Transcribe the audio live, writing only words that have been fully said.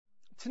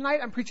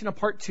Tonight I'm preaching a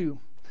part 2.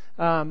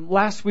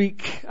 Last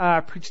week I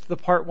preached the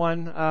part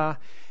 1,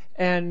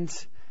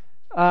 and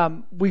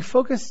we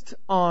focused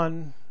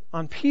on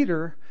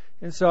Peter,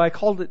 and so I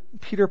called it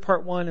Peter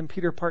part 1 and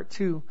Peter part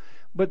 2.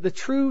 But the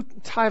true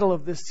title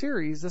of this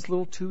series, this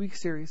little 2-week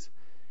series,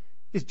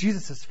 is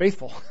Jesus is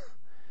Faithful.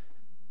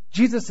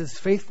 Jesus is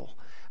faithful.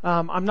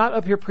 I'm not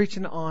up here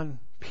preaching on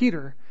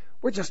Peter.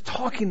 We're just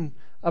talking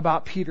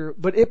about Peter,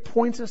 but it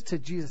points us to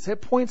Jesus.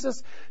 It points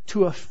us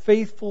to a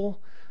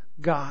faithful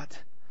God.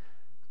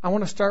 I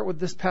want to start with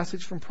this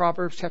passage from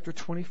Proverbs chapter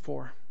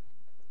 24.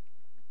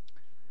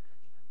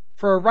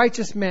 For a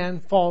righteous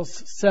man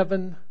falls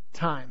 7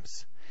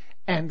 times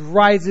and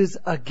rises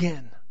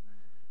again,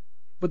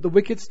 but the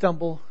wicked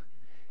stumble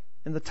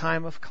in the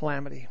time of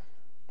calamity.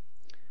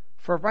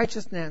 For a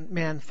righteous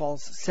man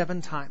falls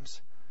 7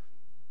 times.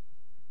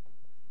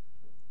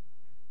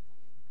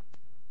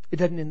 It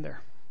doesn't end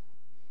there.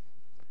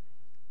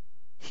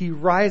 He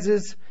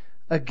rises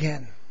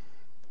again.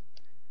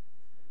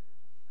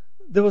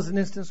 There was an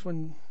instance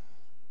when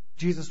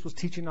Jesus was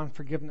teaching on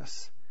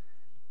forgiveness,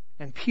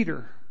 and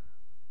Peter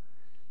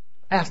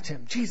asked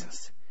him,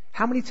 Jesus,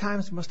 how many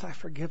times must I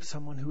forgive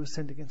someone who has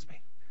sinned against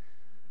me?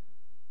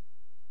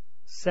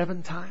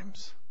 7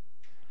 times.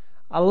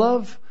 I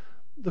love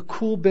the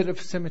cool bit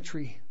of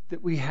symmetry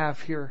that we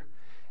have here.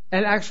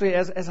 And actually,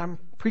 as I'm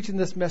preaching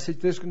this message,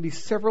 there's going to be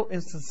several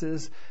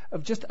instances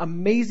of just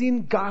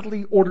amazing,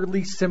 godly,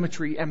 orderly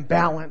symmetry and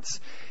balance.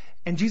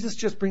 And Jesus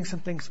just brings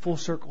some things full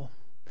circle.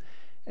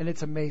 And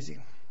it's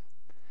amazing.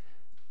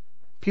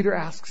 Peter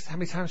asks, how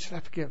many times should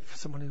I forgive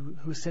someone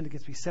who has sinned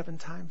against me? 7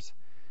 times.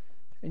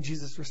 And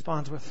Jesus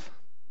responds with,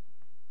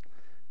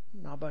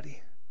 no,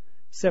 buddy,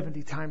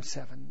 70 times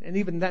 7. And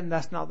even then,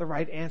 that's not the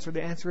right answer.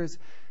 The answer is,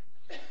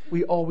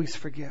 we always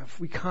forgive.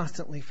 We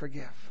constantly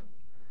forgive.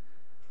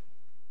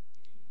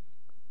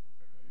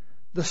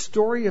 The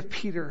story of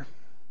Peter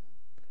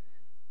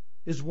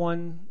is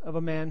one of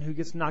a man who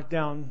gets knocked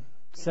down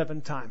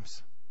 7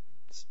 times,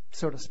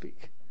 so to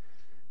speak.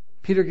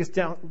 Peter gets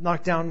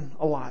knocked down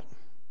a lot.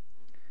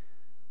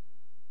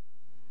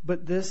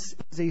 But this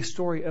is a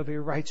story of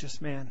a righteous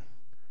man.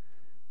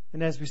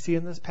 And as we see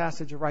in this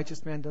passage, a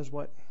righteous man does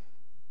what?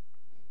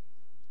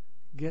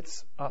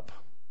 Gets up.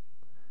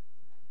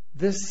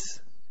 This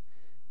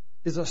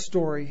is a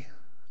story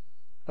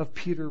of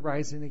Peter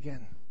rising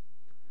again.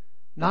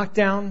 Knocked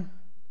down,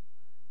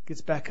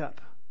 gets back up.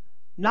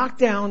 Knocked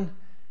down,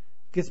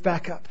 gets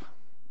back up.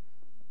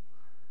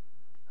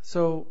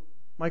 So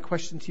my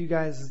question to you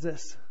guys is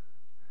this.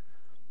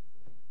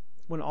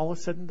 When all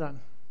is said and done,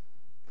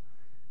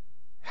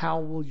 how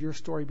will your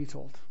story be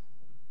told?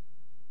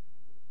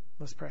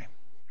 Let's pray.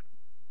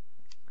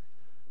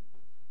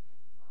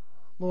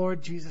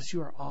 Lord Jesus,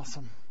 you are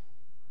awesome.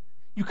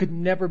 You could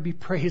never be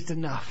praised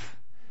enough.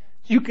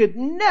 You could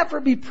never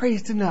be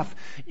praised enough.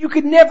 You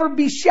could never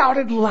be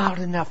shouted loud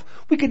enough.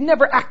 We could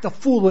never act a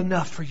fool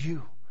enough for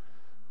you.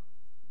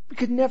 We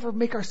could never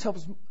make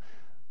ourselves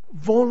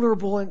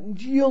vulnerable and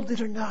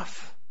yielded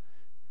enough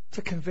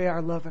to convey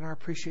our love and our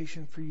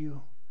appreciation for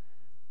you.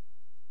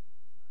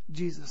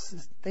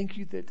 Jesus, thank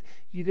you that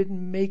you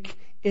didn't make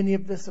any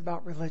of this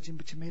about religion,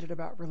 but you made it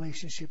about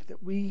relationship,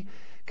 that we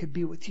could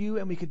be with you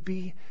and we could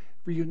be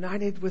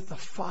reunited with the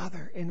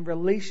Father in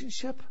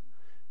relationship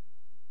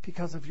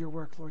because of your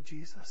work, Lord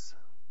Jesus.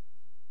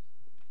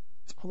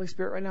 Holy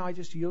Spirit, right now I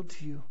just yield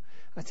to you.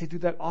 I say, do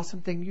that awesome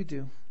thing you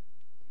do,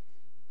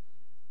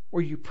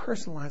 where you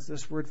personalize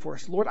this word for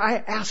us. Lord, I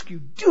ask you,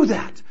 do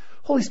that.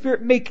 Holy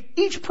Spirit, make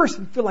each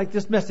person feel like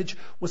this message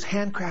was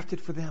handcrafted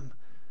for them,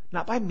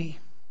 not by me,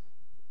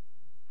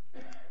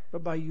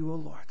 but by you, O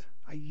Lord.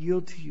 I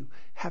yield to you.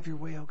 Have your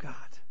way, O God.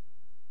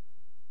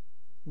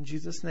 In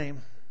Jesus'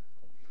 name,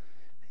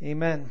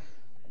 amen.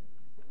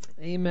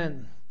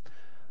 Amen.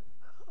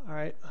 All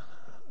right.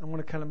 I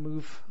want to kind of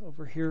move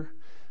over here.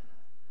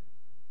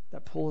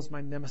 That pole is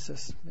my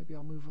nemesis. Maybe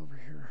I'll move over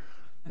here.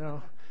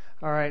 No.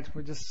 All right.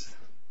 We're just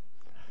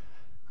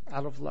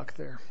out of luck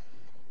there.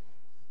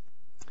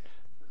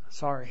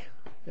 Sorry.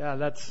 Yeah,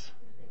 that's...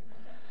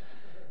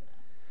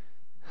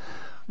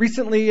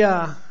 Recently,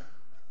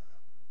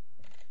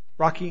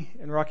 Rocky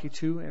and Rocky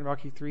 2 and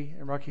Rocky 3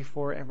 and Rocky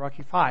 4 and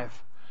Rocky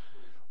 5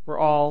 were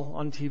all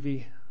on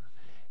TV.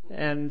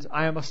 And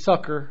I am a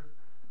sucker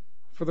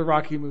for the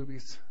Rocky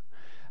movies.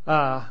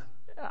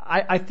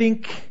 I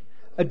think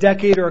a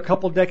decade or a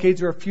couple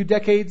decades or a few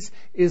decades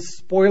is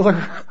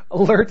spoiler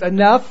alert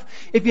enough.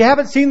 If you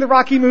haven't seen the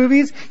Rocky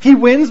movies, he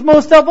wins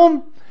most of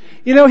them.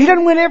 You know, he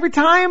doesn't win every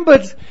time,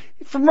 but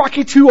from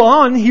Rocky 2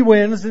 on, he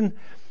wins. And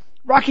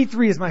Rocky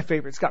 3 is my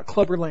favorite. It's got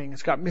Clubber Lang.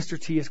 It's got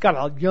Mr. T. It's got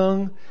a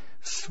young,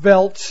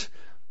 svelte,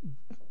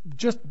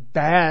 just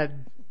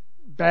bad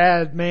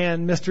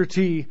man, Mr.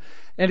 T.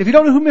 And if you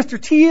don't know who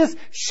Mr. T is,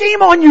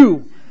 shame on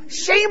you.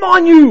 Shame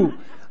on you.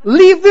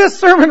 Leave this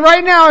sermon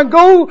right now and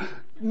go.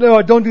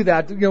 No, don't do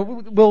that. You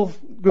know, we'll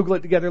Google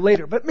it together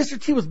later. But Mr.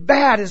 T was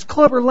bad as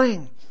Clubber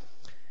Lang.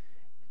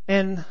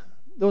 And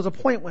there was a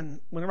point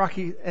when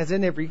Rocky, as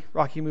in every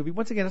Rocky movie,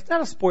 once again, it's not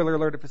a spoiler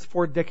alert if it's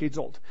 4 decades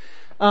old.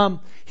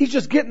 He's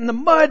just getting the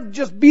mud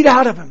just beat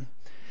out of him.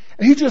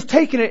 And he's just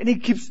taking it, and he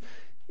keeps,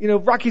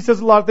 Rocky says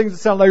a lot of things that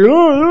sound like,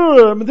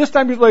 I mean, this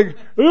time he's like,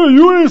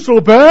 you ain't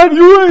so bad,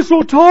 you ain't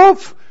so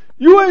tough,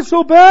 you ain't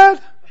so bad.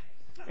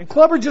 And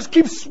Clubber just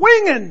keeps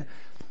swinging.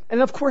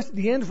 And of course, at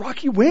the end,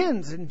 Rocky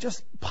wins and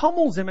just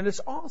pummels him, and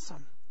it's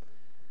awesome.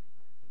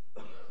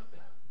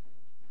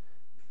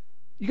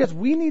 You guys,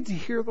 we need to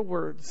hear the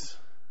words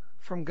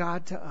from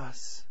God to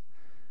us,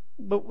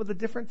 but with a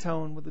different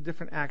tone, with a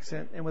different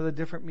accent, and with a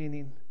different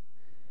meaning.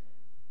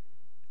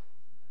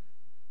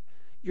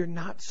 You're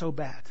not so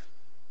bad.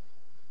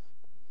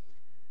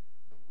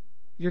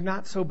 You're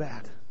not so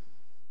bad.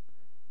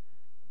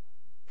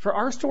 For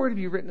our story to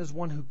be written as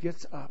one who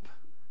gets up,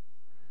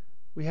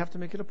 we have to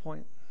make it a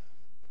point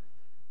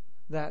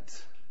that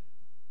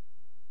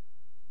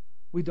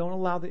we don't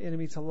allow the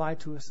enemy to lie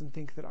to us and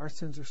think that our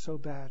sins are so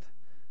bad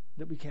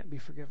that we can't be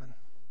forgiven.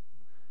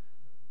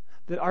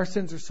 That our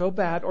sins are so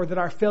bad, or that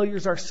our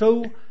failures are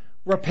so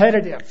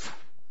repetitive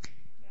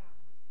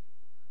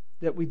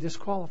that we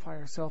disqualify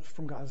ourselves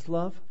from God's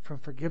love, from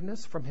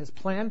forgiveness, from His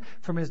plan,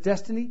 from His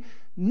destiny.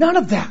 None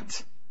of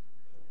that.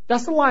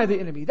 That's the lie of the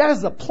enemy. That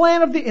is the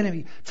plan of the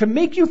enemy, to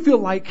make you feel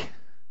like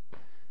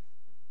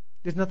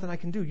there's nothing I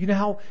can do. You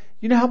know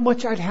how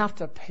much I'd have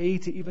to pay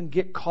to even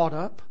get caught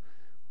up?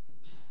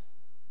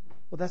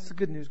 Well, that's the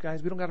good news,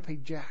 guys. We don't got to pay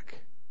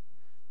jack.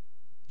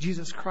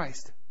 Jesus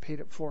Christ paid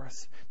it for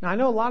us. Now, I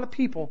know a lot of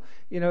people,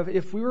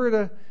 if we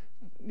were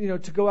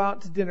to go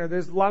out to dinner,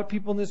 there's a lot of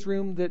people in this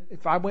room that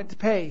if I went to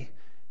pay,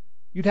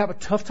 you'd have a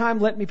tough time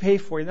letting me pay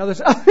for you. Now,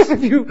 there's others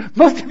of you,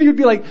 most of you would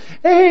be like,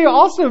 hey,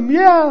 awesome,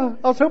 yeah,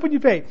 I was hoping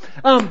you'd pay.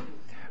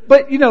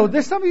 But,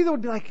 there's some of you that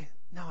would be like,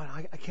 no,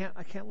 I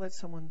can't let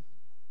someone,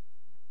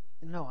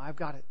 no, I've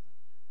got it.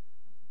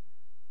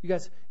 You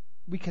guys,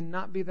 we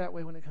cannot be that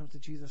way when it comes to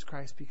Jesus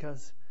Christ,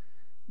 because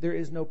there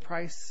is no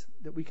price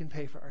that we can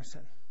pay for our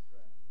sin.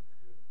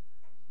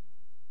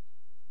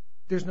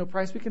 There's no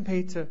price we can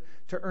pay to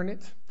earn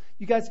it.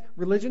 You guys,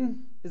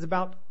 religion is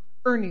about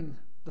earning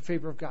the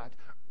favor of God,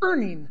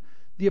 earning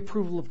the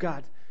approval of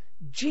God.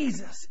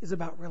 Jesus is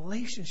about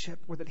relationship,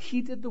 where that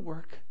He did the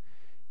work,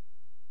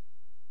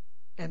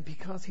 and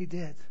because He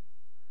did,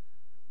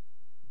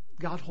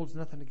 God holds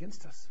nothing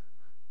against us.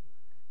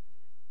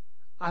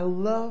 I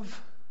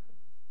love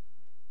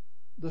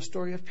the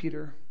story of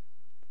Peter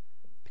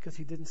because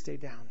he didn't stay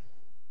down.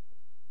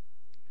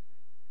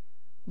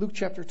 Luke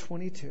chapter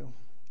 22.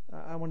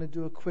 I want to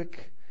do a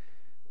quick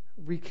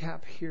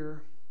recap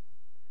here.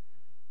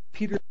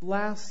 Peter's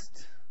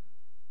last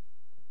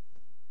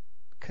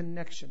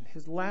connection,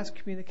 his last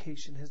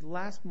communication, his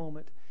last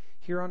moment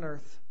here on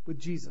earth with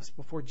Jesus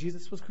before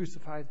Jesus was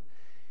crucified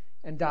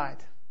and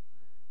died,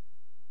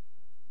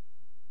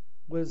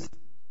 was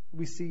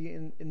we see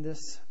in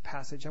this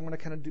passage. I'm going to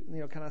kind of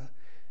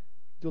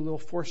do a little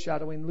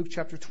foreshadowing. Luke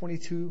chapter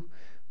 22,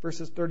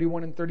 verses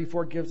 31 and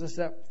 34 gives us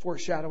that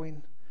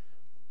foreshadowing.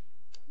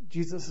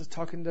 Jesus is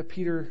talking to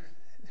Peter,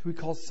 who he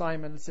calls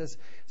Simon, and says,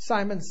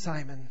 Simon,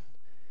 Simon,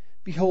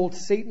 behold,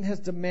 Satan has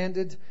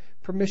demanded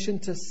permission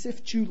to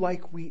sift you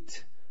like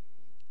wheat.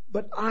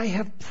 But I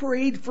have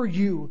prayed for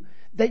you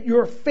that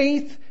your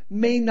faith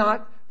may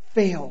not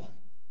fail.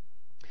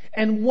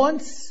 And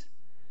when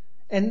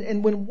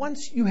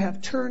once you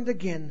have turned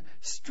again,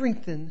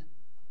 strengthen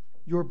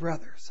your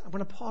brothers. I'm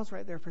going to pause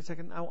right there for a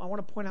second. I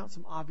want to point out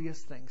some obvious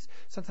things.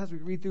 Sometimes we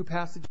read through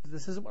passages.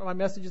 This isn't what my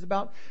message is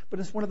about, but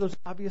it's one of those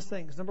obvious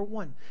things. Number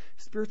one,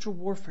 spiritual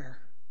warfare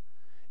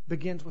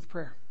begins with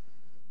prayer.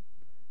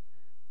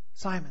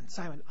 Simon,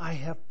 Simon, I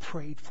have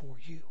prayed for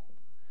you.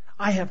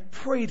 I have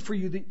prayed for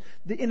you that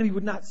the enemy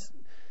would not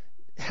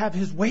have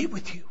his way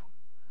with you.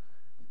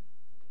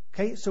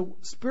 Okay, so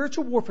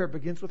spiritual warfare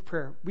begins with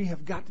prayer. We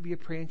have got to be a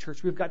praying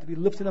church. We've got to be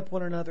lifting up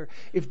one another.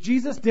 If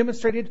Jesus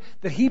demonstrated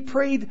that He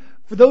prayed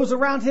for those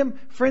around Him,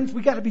 friends,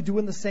 we got to be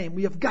doing the same.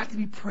 We have got to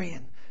be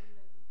praying.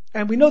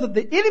 And we know that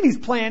the enemy's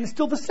plan is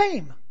still the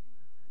same.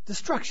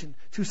 Destruction,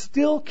 to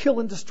still kill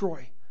and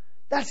destroy.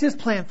 That's his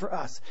plan for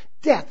us.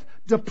 Death,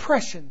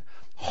 depression,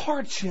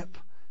 hardship,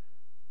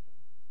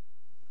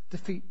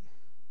 defeat.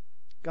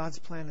 God's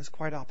plan is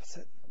quite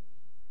opposite.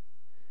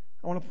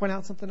 I want to point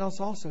out something else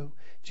also.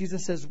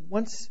 Jesus says,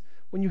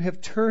 when you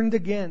have turned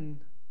again,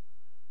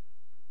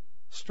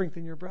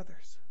 strengthen your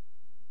brothers.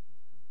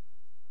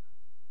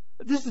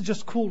 This is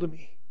just cool to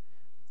me.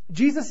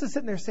 Jesus is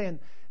sitting there saying,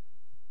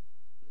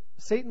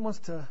 Satan wants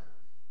to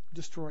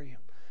destroy you,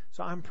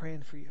 so I'm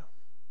praying for you.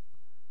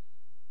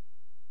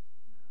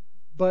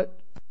 But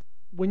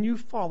when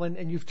you've fallen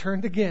and you've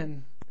turned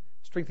again,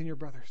 strengthen your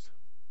brothers.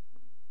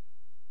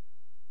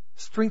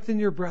 Strengthen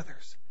your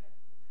brothers.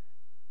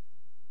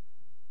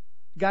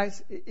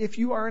 Guys, if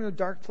you are in a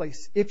dark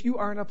place, if you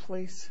are in a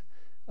place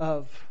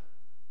of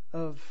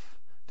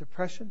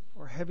depression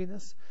or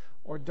heaviness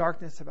or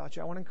darkness about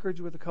you, I want to encourage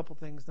you with a couple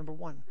things. Number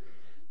one,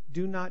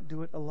 do not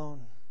do it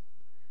alone.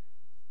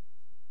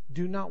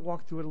 Do not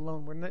walk through it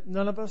alone.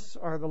 None of us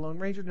are the Lone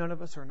Ranger. None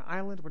of us are an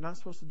island. We're not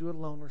supposed to do it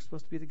alone. We're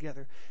supposed to be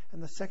together.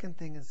 And the second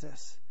thing is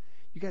this.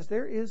 You guys,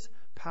 there is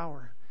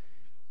power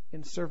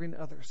in serving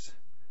others.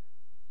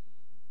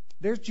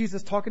 There's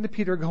Jesus talking to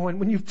Peter going,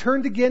 when you've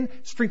turned again,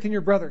 strengthen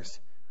your brothers.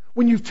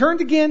 When you've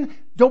turned again,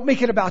 don't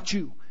make it about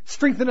you.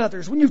 Strengthen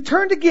others. When you've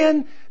turned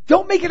again,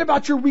 don't make it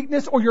about your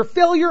weakness or your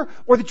failure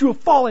or that you have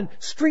fallen.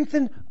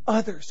 Strengthen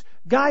others.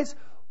 Guys,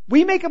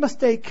 we make a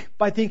mistake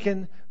by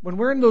thinking when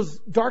we're in those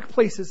dark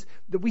places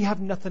that we have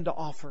nothing to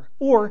offer,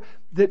 or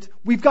that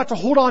we've got to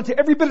hold on to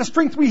every bit of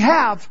strength we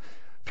have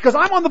because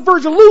I'm on the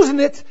verge of losing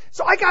it,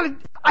 so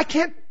I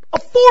can't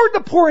afford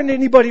to pour into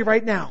anybody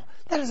right now.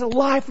 That is a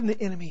lie from the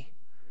enemy.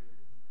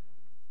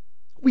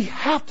 We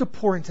have to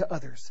pour into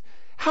others.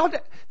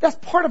 That's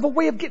part of a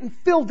way of getting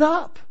filled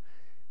up.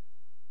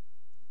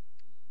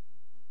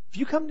 If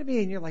you come to me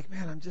and you're like,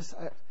 man,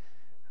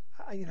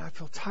 I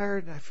feel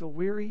tired and I feel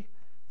weary,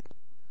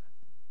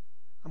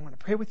 I'm going to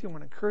pray with you. I'm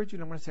going to encourage you.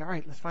 And I'm going to say, all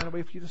right, let's find a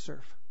way for you to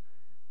serve.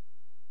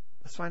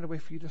 Let's find a way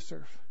for you to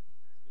serve.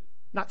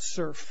 Not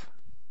surf.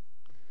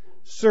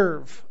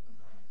 Serve.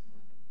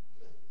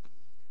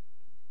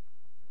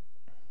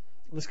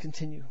 Let's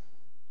continue.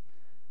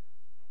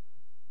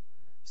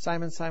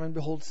 Simon, Simon,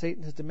 behold,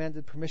 Satan has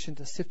demanded permission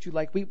to sift you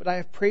like wheat, but I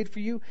have prayed for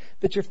you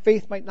that your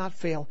faith might not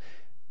fail.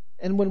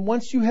 And when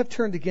once you have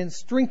turned again,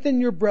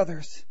 strengthen your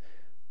brothers.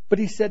 But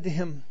he said to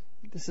him,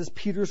 this is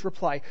Peter's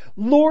reply,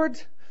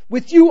 Lord,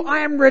 with you I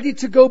am ready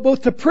to go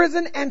both to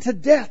prison and to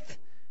death.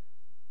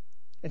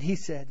 And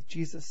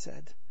Jesus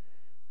said,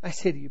 I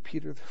say to you,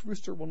 Peter, the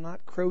rooster will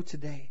not crow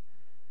today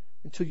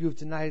until you have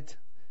denied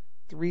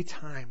 3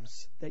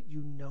 times that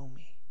you know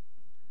me.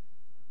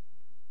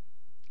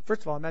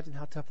 First of all, imagine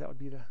how tough that would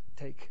be to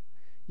take.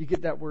 You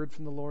get that word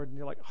from the Lord and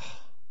you're like,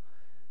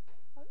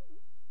 oh,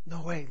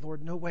 no way,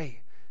 Lord, no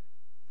way.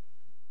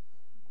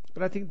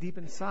 But I think deep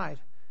inside,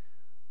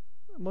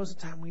 most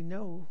of the time we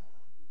know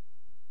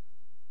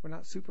we're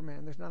not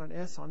Superman. There's not an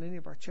S on any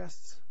of our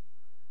chests.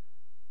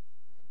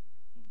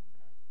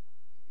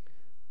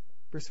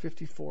 Verse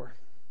 54.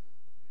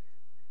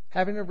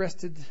 Having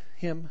arrested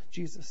him,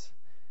 Jesus,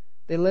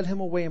 they led him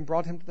away and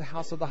brought him to the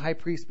house of the high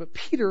priest. But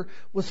Peter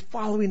was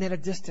following at a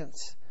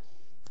distance.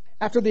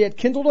 After they had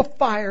kindled a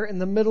fire in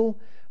the middle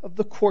of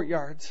the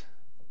courtyard.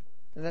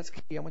 And that's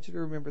key. I want you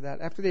to remember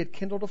that. After they had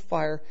kindled a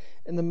fire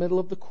in the middle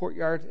of the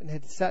courtyard and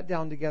had sat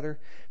down together,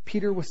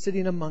 Peter was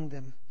sitting among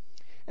them.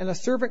 And a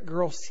servant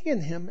girl,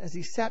 seeing him as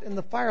he sat in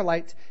the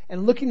firelight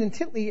and looking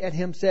intently at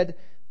him, said,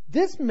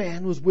 this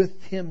man was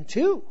with him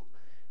too.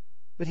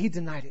 But he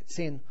denied it,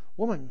 saying,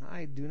 woman,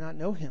 I do not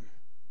know him.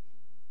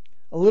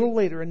 A little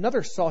later,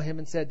 another saw him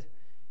and said,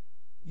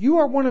 you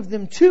are one of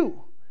them too.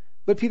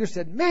 But Peter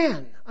said,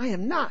 man, I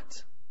am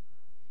not.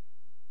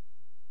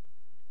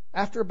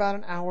 After about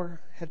an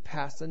hour had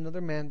passed, another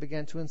man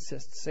began to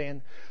insist,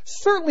 saying,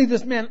 certainly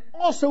this man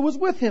also was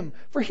with him,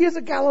 for he is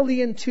a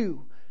Galilean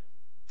too.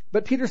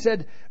 But Peter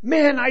said,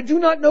 man, I do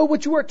not know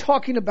what you are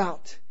talking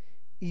about.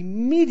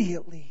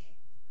 Immediately,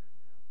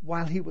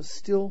 while he was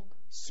still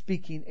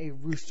speaking, a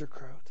rooster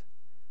crowed.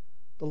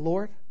 The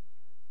Lord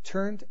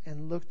turned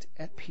and looked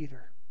at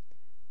Peter.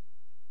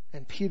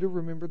 And Peter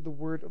remembered the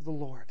word of the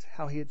Lord,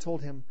 how he had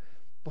told him,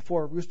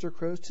 before a rooster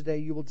crows today,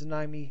 you will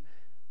deny me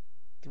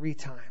 3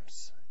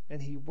 times.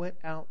 And he went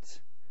out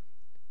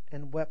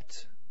and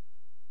wept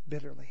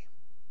bitterly.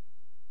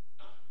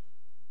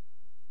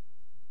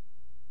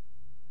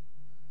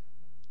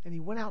 And he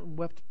went out and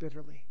wept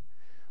bitterly.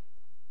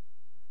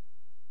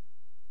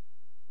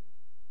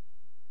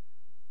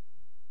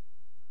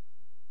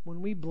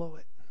 When we blow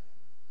it,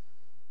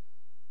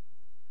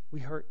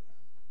 we hurt.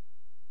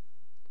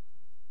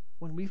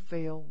 When we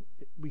fail,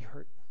 we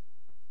hurt.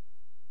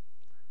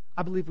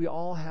 I believe we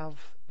all have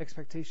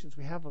expectations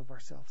we have of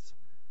ourselves.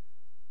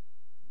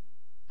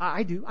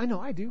 I do. I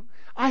know I do.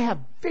 I have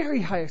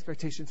very high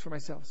expectations for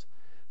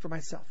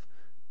myself.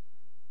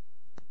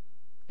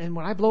 And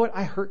when I blow it,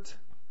 I hurt.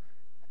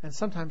 And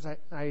sometimes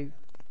I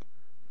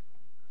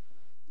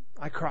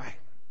cry.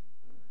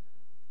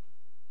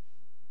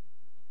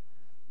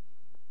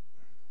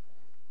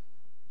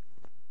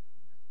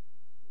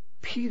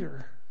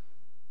 Peter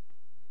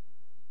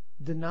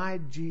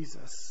denied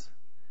Jesus.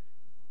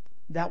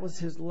 That was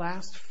his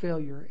last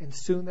failure. And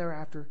soon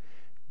thereafter,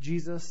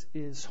 Jesus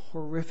is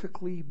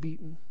horrifically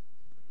beaten,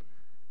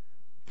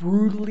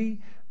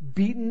 brutally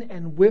beaten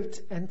and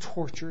whipped and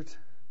tortured,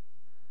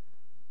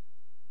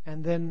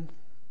 and then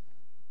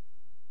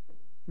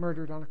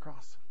murdered on a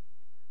cross.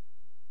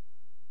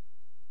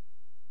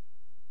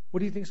 What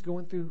do you think is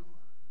going through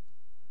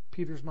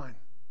Peter's mind?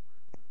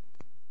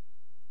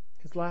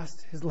 His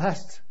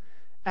last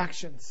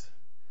actions,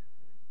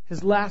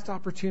 his last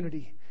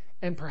opportunity,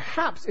 and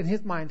perhaps in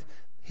his mind,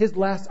 his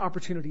last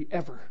opportunity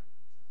ever.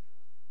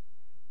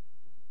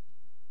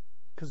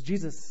 Because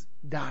Jesus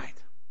died.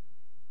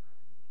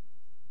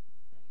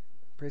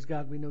 Praise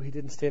God, we know he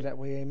didn't stay that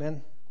way.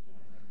 Amen.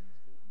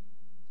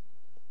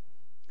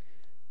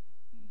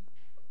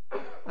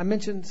 I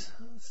mentioned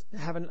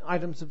having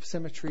items of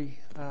symmetry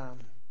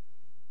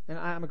And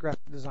I'm a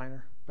graphic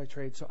designer by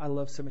trade, so I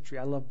love symmetry.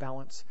 I love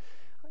balance.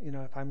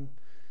 If I'm,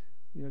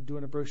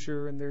 doing a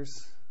brochure and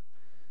there's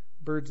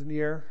birds in the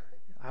air,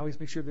 I always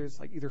make sure there's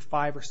like either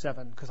 5 or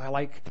 7 because I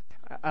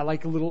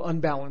like a little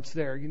unbalance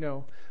there,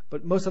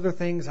 But most other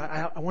things,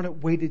 I want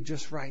it weighted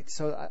just right.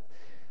 So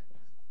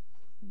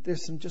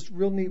there's some just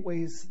real neat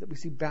ways that we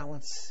see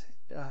balance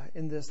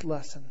in this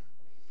lesson.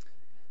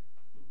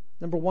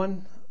 Number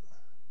 1,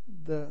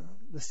 the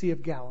Sea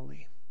of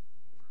Galilee.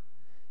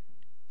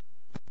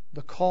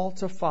 The call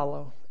to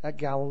follow at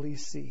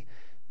Galilee's Sea.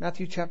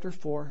 Matthew chapter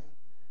 4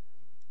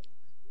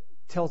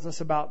 tells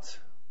us about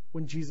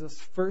when Jesus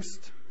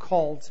first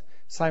called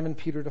Simon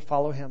Peter to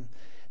follow him.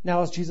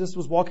 Now, as Jesus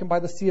was walking by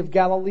the Sea of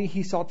Galilee,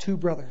 he saw 2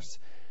 brothers,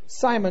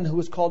 Simon, who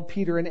was called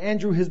Peter, and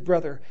Andrew, his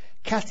brother,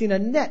 casting a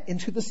net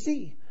into the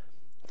sea,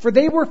 for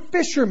they were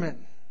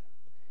fishermen.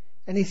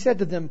 And he said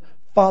to them,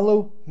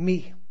 "Follow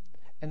me,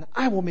 and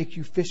I will make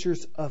you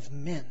fishers of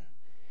men."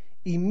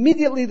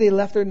 Immediately they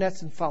left their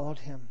nets and followed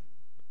him.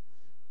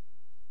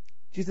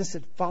 Jesus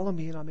said, "Follow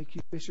me, and I'll make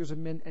you fishers of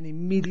men." And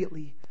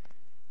immediately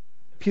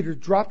Peter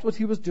dropped what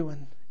he was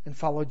doing and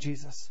followed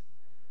Jesus.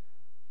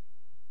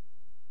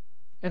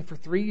 And for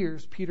 3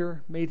 years,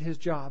 Peter made his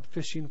job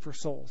fishing for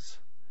souls.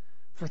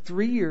 For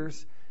 3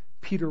 years,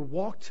 Peter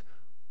walked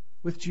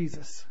with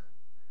Jesus,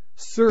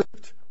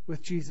 served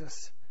with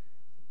Jesus,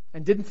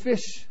 and didn't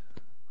fish,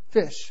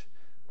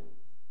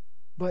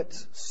 but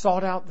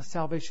sought out the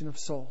salvation of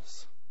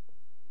souls.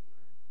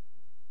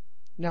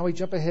 Now we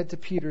jump ahead to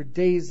Peter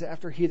days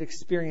after he had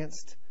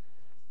experienced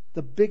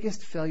the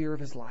biggest failure of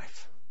his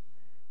life.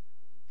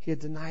 He had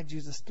denied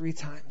Jesus 3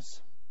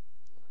 times.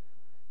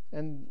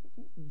 And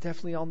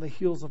definitely on the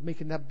heels of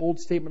making that bold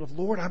statement of,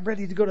 "Lord, I'm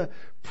ready to go to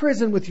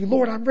prison with you.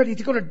 Lord, I'm ready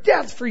to go to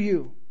death for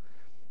you."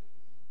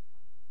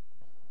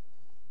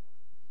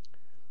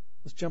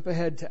 Let's jump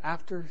ahead to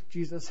after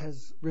Jesus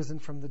has risen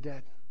from the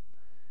dead.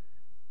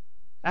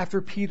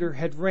 After Peter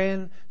had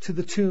ran to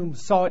the tomb,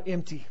 saw it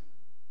empty.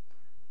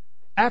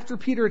 After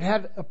Peter had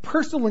had a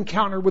personal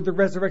encounter with the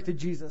resurrected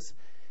Jesus.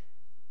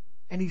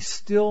 And he's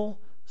still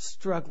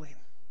struggling.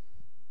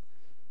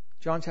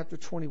 John chapter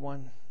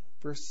 21,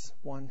 verse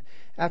 1.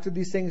 After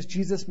these things,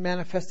 Jesus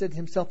manifested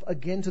himself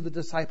again to the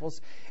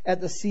disciples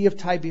at the Sea of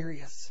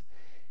Tiberias.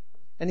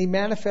 And he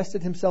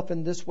manifested himself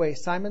in this way: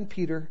 Simon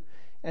Peter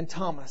and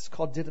Thomas,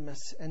 called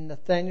Didymus, and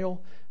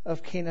Nathanael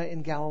of Cana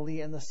in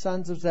Galilee, and the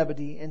sons of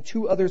Zebedee, and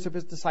 2 others of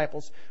his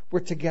disciples were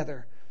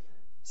together.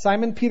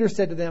 Simon Peter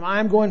said to them, "I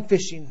am going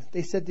fishing."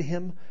 They said to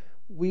him,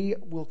 We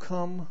will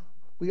come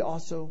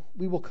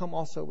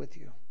also with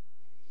you."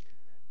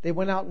 They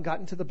went out and got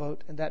into the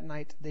boat, and that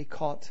night they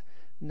caught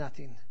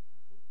nothing.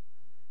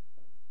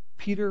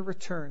 Peter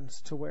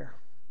returns to where?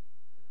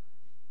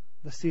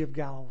 The Sea of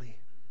Galilee.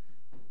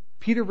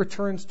 Peter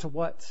returns to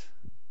what?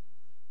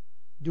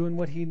 Doing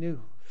what he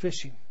knew,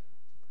 fishing.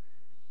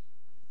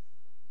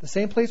 The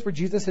same place where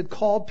Jesus had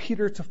called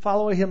Peter to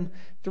follow him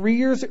 3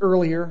 years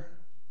earlier.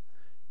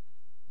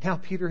 Now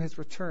Peter has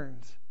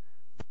returned.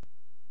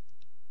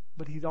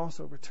 But he'd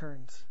also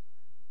returned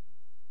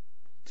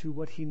to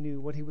what he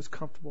knew, what he was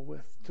comfortable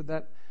with, to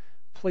that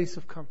place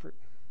of comfort.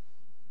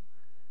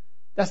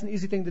 That's an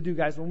easy thing to do,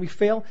 guys. When we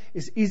fail,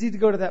 it's easy to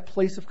go to that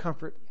place of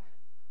comfort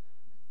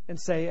and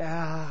say,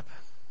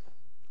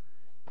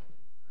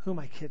 who am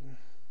I kidding?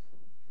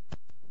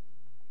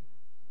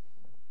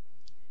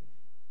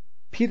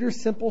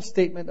 Peter's simple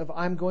statement of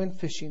 "I'm going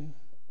fishing"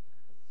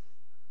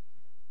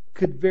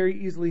 could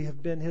very easily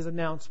have been his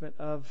announcement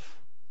of,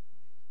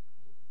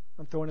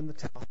 "I'm throwing in the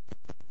towel.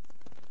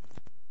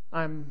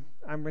 I'm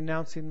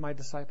renouncing my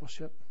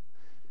discipleship.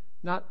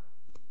 Not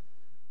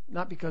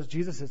because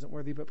Jesus isn't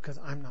worthy, but because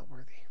I'm not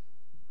worthy."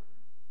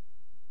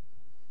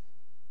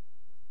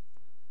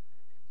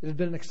 It had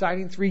been an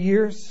exciting 3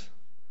 years.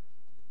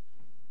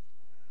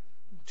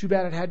 Too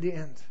bad it had to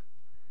end.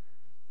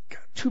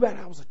 God, too bad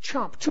I was a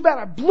chump. Too bad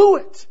I blew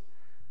it.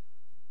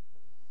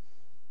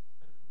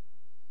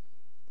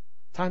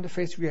 Time to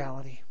face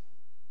reality.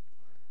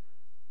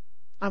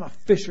 I'm a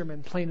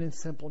fisherman, plain and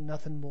simple,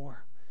 nothing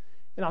more.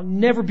 And I'll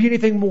never be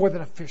anything more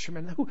than a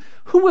fisherman.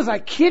 Who was I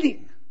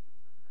kidding?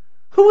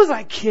 Who was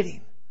I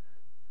kidding?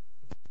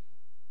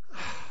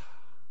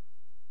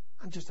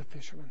 I'm just a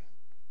fisherman.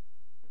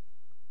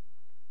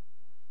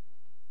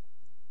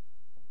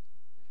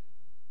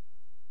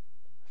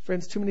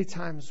 Friends, too many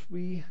times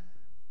we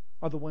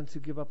are the ones who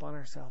give up on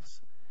ourselves.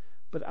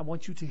 But I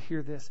want you to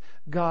hear this.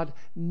 God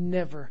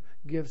never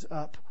gives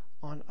up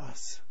on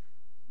us.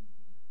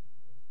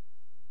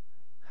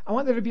 I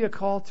want there to be a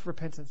call to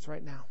repentance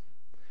right now.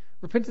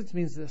 Repentance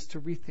means this: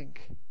 to rethink,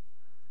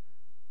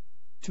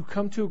 to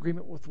come to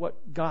agreement with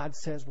what God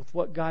says, with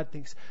what God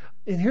thinks.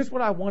 And here's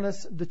what I want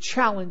us, the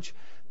challenge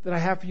that I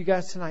have for you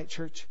guys tonight,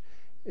 church,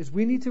 is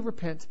we need to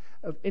repent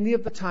of any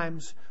of the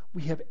times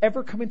we have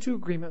ever come into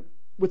agreement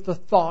with the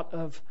thought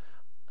of,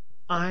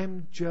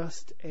 "I'm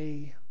just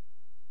a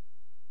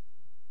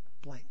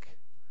blank.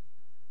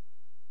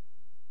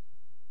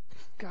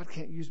 God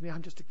can't use me.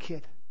 I'm just a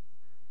kid.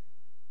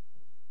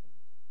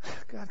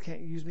 God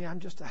can't use me. I'm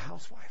just a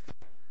housewife.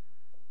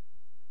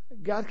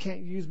 God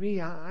can't use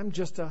me. I'm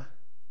just an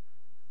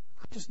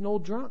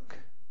old drunk.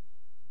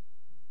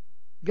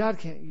 God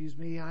can't use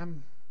me. I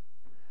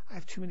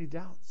have too many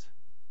doubts.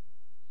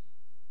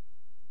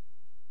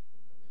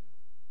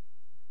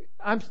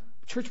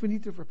 Church, we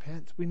need to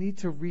repent. We need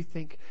to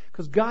rethink,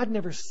 because God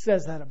never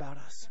says that about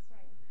us.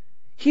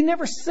 He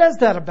never says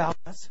that about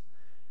us.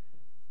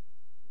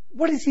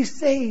 What does He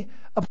say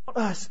about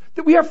us?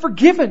 That we are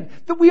forgiven,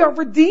 that we are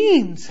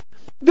redeemed,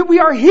 that we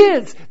are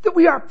His, that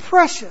we are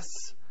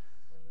precious.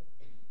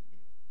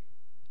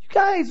 You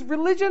guys,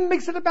 religion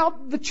makes it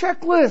about the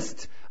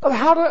checklist of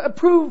how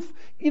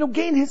to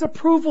gain His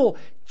approval.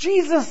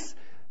 Jesus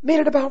made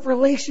it about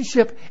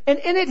relationship. And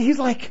in it, He's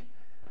like,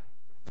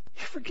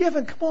 you're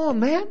forgiven. Come on,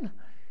 man.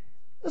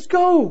 Let's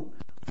go.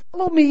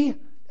 Follow me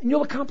and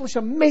you'll accomplish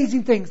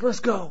amazing things.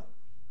 Let's go.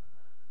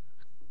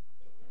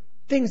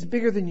 Things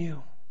bigger than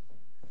you.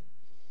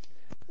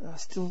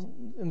 Still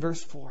in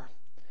verse 4.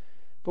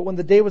 But when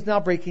the day was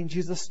now breaking,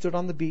 Jesus stood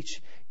on the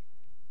beach.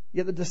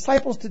 Yet the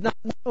disciples did not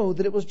know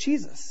that it was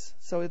Jesus.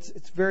 So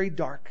it's very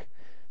dark.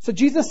 So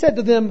Jesus said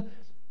to them,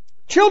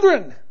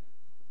 children,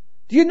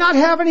 do you not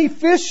have any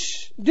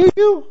fish, do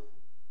you?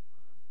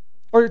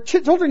 Or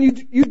children,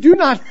 you do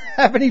not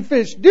have any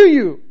fish, do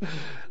you?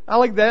 I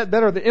like that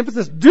better, the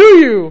emphasis, do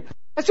you?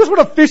 That's just what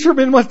a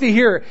fisherman wants to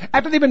hear.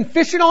 After they've been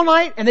fishing all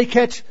night and they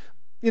catch,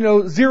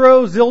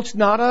 zero, zilch,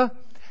 nada.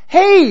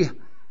 Hey,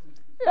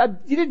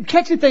 you didn't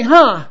catch anything,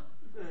 huh?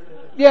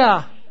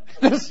 Yeah.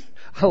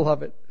 I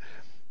love it.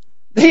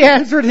 They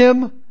answered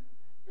him,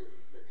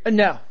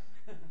 no.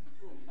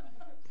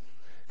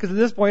 Because at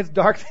this point it's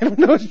dark, they don't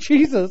know it's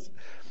Jesus.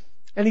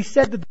 And he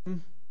said to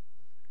them,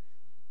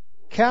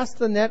 cast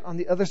the net on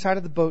the other side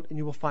of the boat and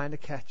you will find a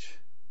catch.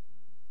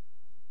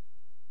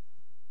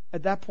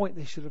 At that point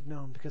they should have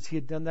known, because he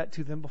had done that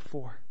to them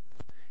before.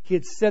 He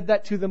had said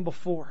that to them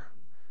before.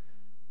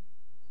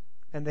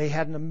 And they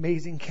had an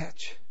amazing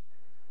catch.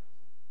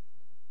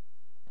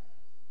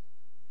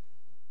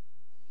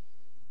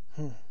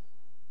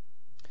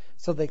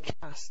 So they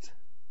cast.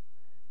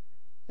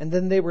 And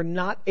then they were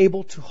not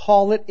able to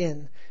haul it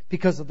in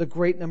because of the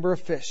great number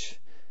of fish.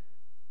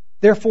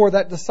 Therefore,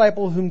 that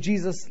disciple whom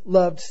Jesus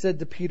loved said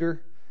to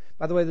Peter,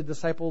 by the way, the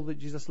disciple that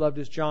Jesus loved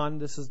is John.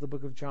 This is the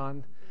book of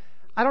John.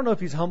 I don't know if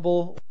he's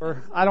humble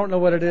or I don't know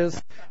what it is,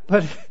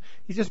 but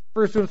he just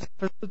refers to himself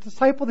as the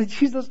disciple that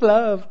Jesus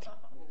loved.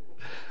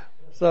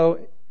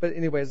 So, but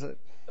anyways,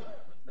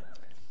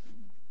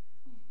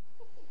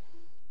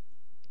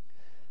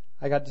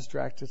 I got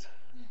distracted.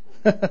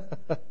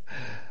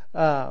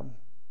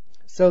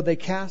 So they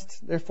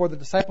cast. Therefore, the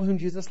disciple whom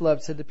Jesus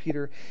loved said to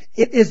Peter,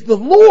 it is the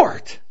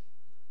Lord.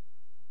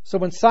 So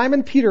when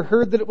Simon Peter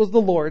heard that it was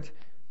the Lord,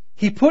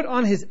 he put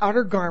on his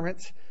outer garment,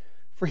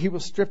 for he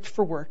was stripped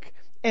for work,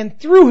 and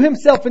threw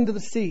himself into the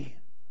sea.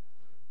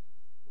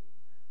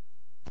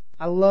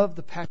 I love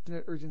the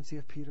passionate urgency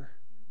of Peter.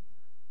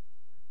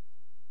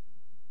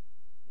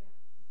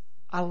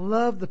 I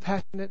love the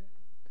passionate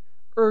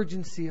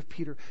urgency of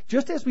Peter.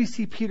 Just as we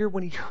see Peter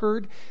when he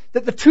heard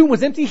that the tomb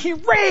was empty, he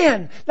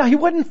ran. Now he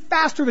wasn't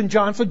faster than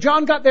John, so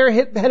John got there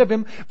ahead of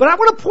him. But I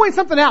want to point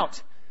something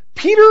out.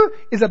 Peter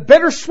is a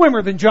better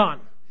swimmer than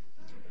John.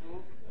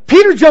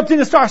 Peter jumped in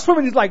and started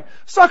swimming. He's like,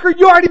 sucker,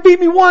 you already beat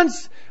me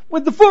once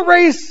with the foot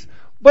race,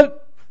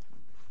 but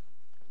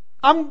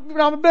I'm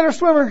a better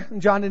swimmer.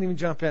 And John didn't even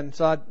jump in.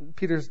 So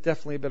Peter's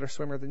definitely a better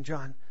swimmer than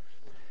John.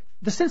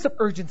 The sense of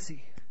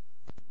urgency.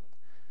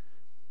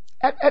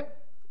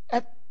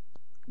 At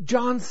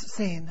John's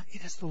saying,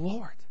 it is the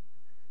Lord.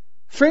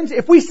 Friends,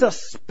 if we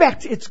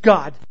suspect it's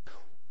God,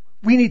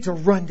 we need to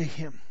run to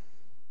Him.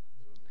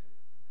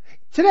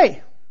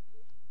 Today,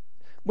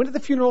 went to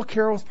the funeral.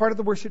 Carol was part of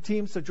the worship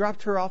team, so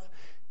dropped her off.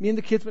 Me and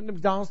the kids went to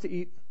McDonald's to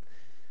eat.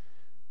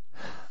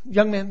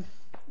 Young man,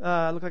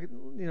 looked like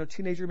a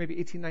teenager, maybe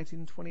 18,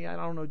 19, 20. I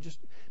don't know, just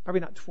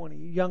probably not 20.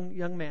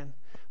 Young man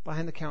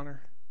behind the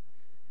counter.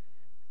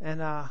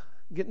 And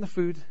getting the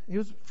food. He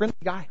was a friendly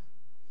guy.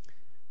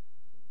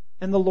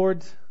 And the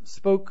Lord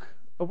spoke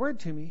a word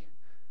to me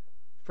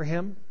for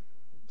him.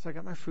 So I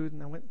got my food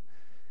and I went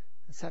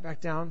and sat back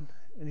down.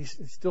 And he's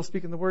still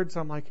speaking the word. So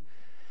I'm like,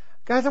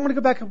 guys, I'm going to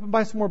go back up and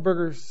buy some more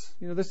burgers.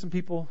 There's some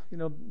people,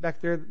 back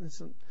there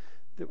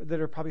that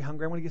are probably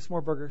hungry. I want to get some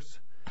more burgers.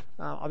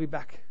 I'll be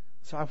back.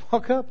 So I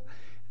walk up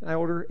and I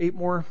order 8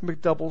 more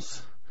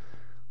McDoubles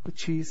with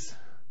cheese.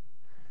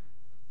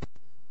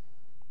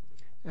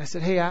 And I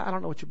said, hey, I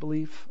don't know what you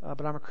believe,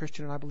 but I'm a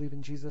Christian and I believe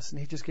in Jesus. And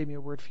he just gave me a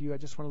word for you. I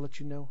just want to let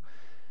you know.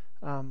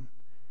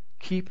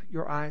 Keep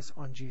your eyes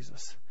on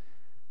Jesus.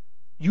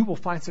 You will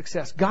find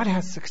success. God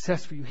has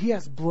success for you. He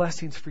has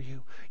blessings for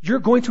you. You're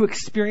going to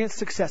experience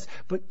success,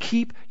 but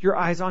keep your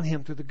eyes on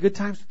Him through the good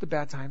times, through the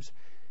bad times.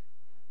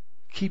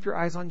 Keep your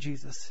eyes on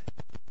Jesus.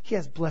 He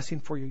has blessing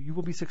for you. You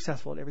will be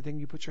successful at everything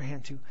you put your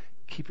hand to.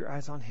 Keep your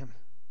eyes on Him.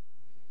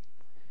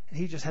 And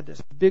he just had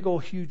this big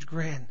old huge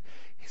grin.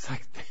 He's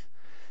like,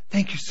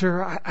 thank you,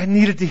 sir. I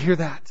needed to hear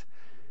that.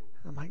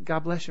 I'm like,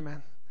 God bless you,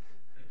 man.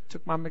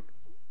 Took my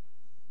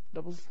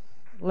McDoubles,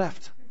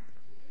 left.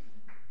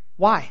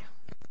 Why?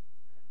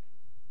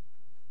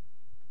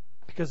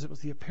 Because it was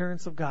the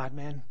appearance of God,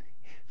 man.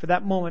 For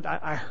that moment,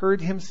 I heard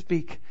him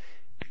speak,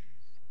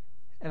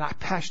 and I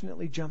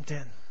passionately jumped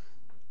in.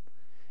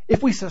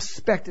 If we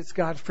suspect it's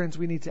God, friends,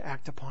 we need to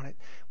act upon it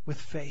with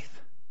faith.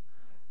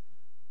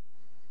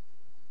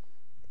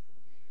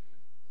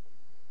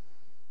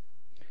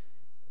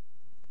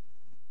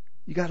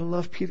 You got to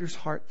love Peter's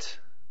heart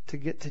to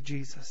get to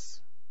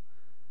Jesus.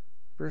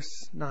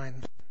 Verse 9.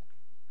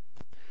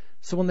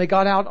 So when they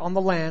got out on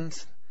the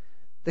land,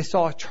 they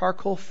saw a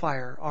charcoal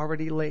fire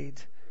already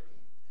laid,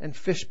 and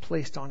fish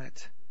placed on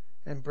it,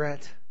 and bread.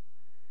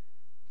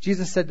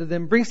 Jesus said to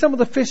them, "Bring some of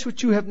the fish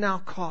which you have now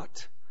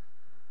caught."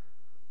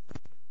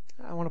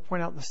 I want to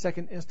point out the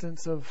second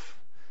instance of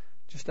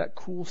just that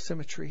cool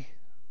symmetry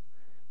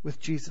with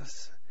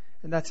Jesus,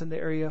 and that's in the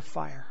area of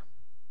fire.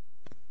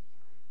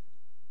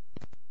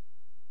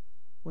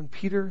 When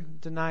Peter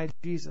denied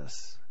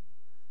Jesus,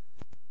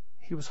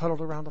 he was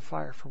huddled around a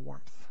fire for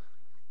warmth.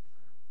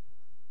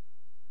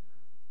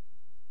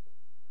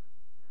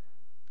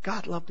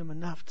 God loved him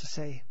enough to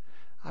say,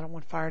 I don't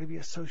want fire to be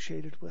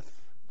associated with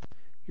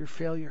your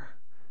failure.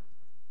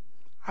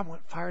 I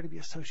want fire to be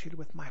associated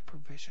with my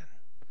provision.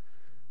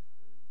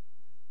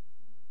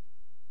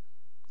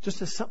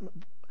 Just as something,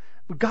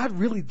 would God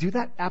really do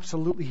that?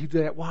 Absolutely, He'd do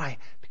that. Why?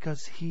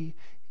 Because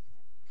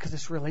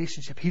it's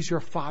relationship. He's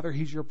your father,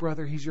 He's your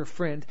brother, He's your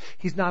friend.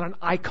 He's not an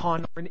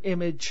icon or an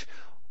image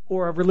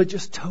or a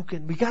religious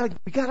token. We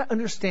gotta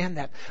understand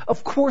that.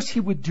 Of course He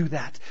would do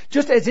that.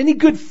 Just as any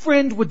good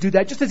friend would do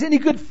that. Just as any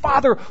good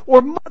father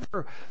or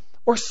mother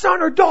or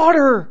son or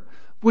daughter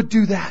would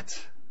do that.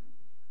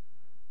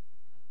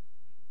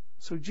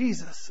 So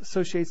Jesus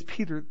associates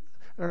Peter,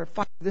 or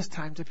this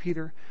time to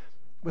Peter,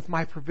 with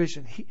my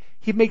provision.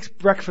 He makes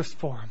breakfast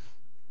for him.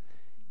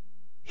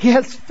 He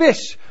has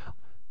fish.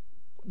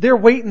 They're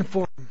waiting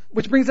for him.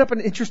 Which brings up an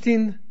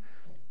interesting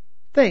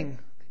thing.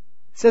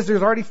 It says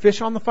there's already fish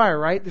on the fire,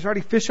 right? There's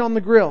already fish on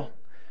the grill.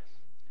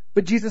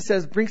 But Jesus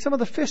says, bring some of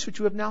the fish which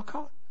you have now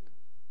caught.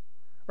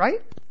 Right?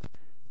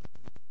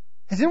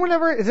 Has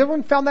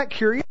anyone found that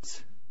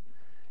curious?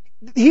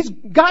 He's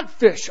got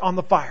fish on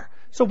the fire.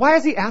 So why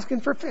is he asking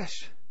for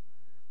fish?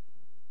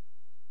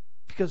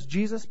 Because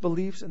Jesus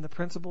believes in the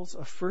principles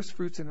of first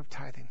fruits and of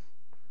tithing.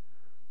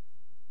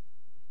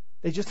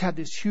 They just had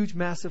this huge,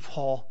 massive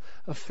haul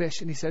of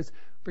fish, and he says,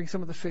 bring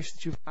some of the fish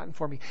that you've gotten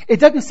for me. It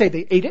doesn't say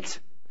they ate it.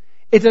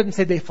 It doesn't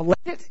say they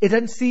filleted it. It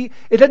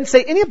doesn't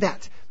say any of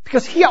that,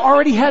 because he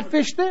already had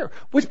fish there.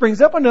 Which brings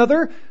up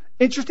another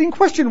interesting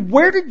question.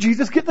 Where did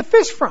Jesus get the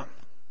fish from?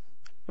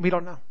 We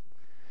don't know.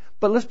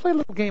 But let's play a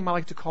little game I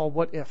like to call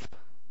What If.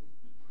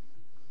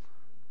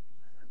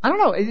 I don't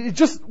know. It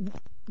just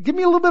give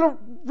me a little bit of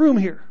room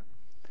here.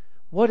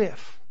 What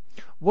if?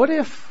 What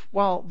if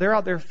while they're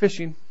out there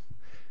fishing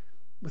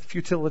with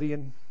futility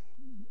and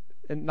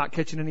not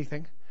catching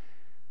anything,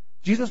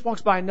 Jesus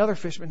walks by another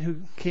fisherman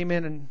who came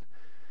in, and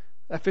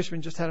that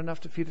fisherman just had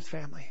enough to feed his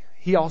family.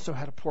 He also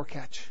had a poor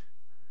catch.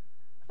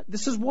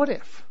 This is what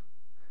if.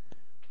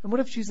 And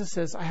what if Jesus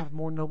says, I have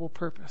more noble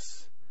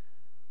purpose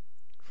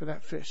for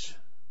that fish.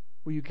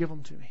 Will you give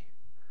them to me?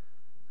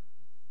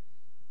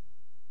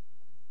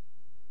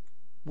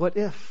 What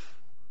if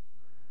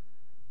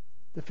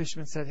the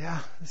fisherman said, yeah,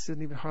 this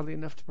isn't even hardly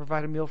enough to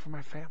provide a meal for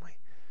my family.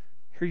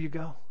 Here you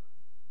go.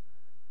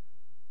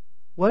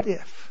 What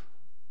if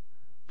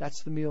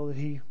that's the meal that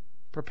he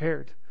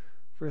prepared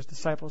for his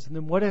disciples? And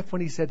then what if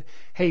when he said,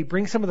 hey,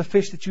 bring some of the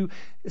fish that it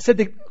said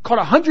they caught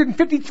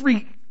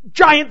 153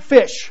 giant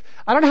fish.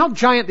 I don't know how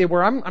giant they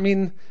were.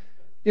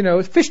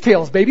 Fish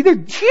tails, baby. They're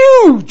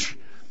huge.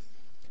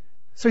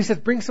 So he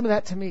said, bring some of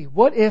that to me.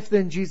 What if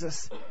then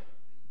Jesus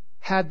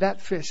had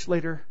that fish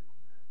later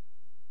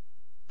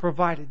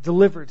provided,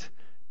 delivered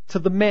to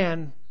the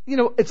man?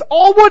 It's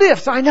all what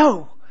ifs, I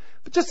know.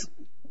 But just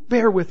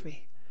bear with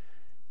me.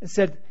 And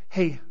said,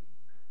 hey,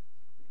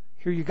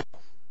 here you go.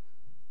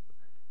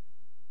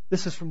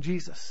 This is from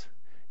Jesus.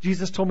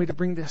 Jesus told me to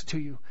bring this to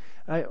you.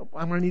 I'm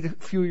going to need a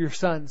few of your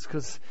sons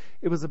because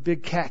it was a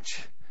big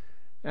catch.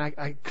 And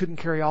I couldn't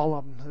carry all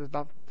of them. There's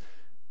about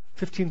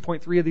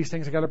 15.3 of these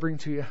things I got to bring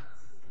to you.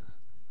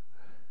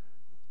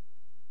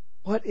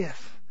 What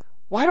if?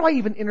 Why do I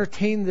even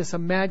entertain this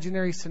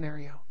imaginary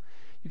scenario?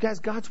 You guys,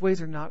 God's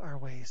ways are not our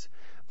ways.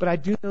 But I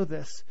do know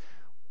this.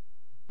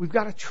 We've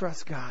got to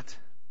trust God.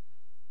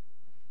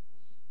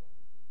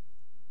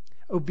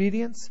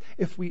 Obedience,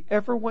 if we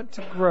ever want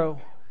to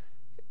grow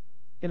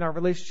in our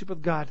relationship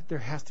with God, there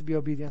has to be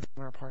obedience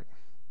on our part.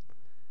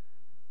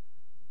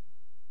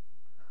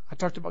 I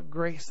talked about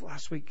grace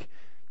last week.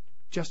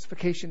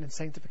 Justification and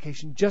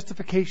sanctification.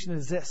 Justification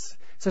is this.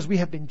 It says we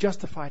have been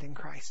justified in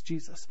Christ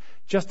Jesus.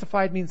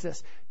 Justified means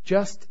this.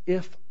 Just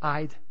if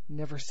I'd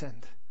never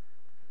sinned.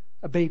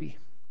 A baby.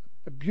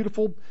 A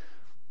beautiful,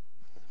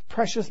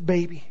 precious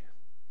baby.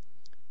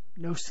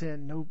 No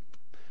sin, no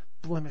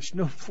blemish,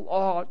 no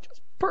flaw.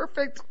 Just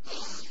perfect.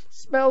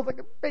 Smells like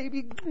a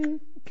baby.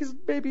 Kiss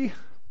baby.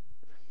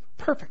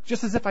 Perfect.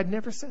 Just as if I'd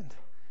never sinned.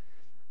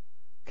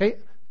 Okay?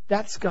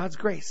 That's God's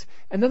grace.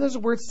 And then there's the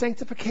word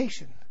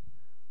sanctification.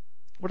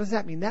 What does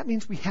that mean? That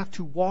means we have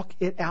to walk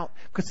it out.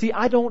 Because see,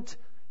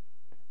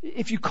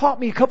 if you caught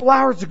me a couple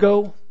hours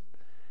ago,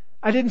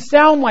 I didn't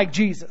sound like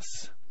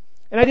Jesus.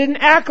 And I didn't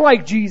act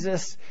like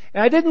Jesus.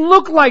 And I didn't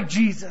look like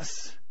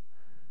Jesus.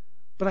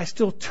 But I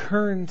still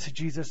turn to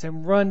Jesus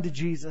and run to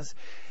Jesus.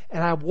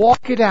 And I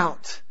walk it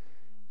out.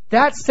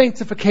 That's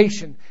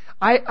sanctification.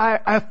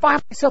 I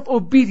find myself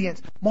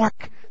obedient.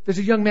 Mark, there's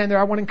a young man there.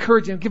 I want to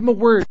encourage him. Give him a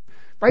word.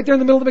 Right there in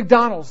the middle of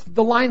McDonald's.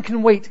 The line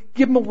can wait.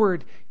 Give him a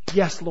word.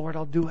 Yes, Lord,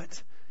 I'll do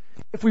it.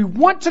 If we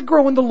want to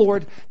grow in the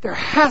Lord, there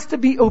has to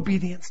be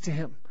obedience to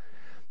Him.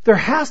 There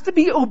has to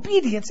be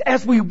obedience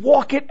as we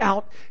walk it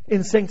out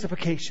in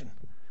sanctification.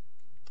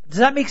 Does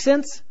that make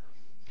sense?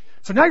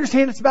 So now you're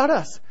saying it's about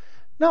us.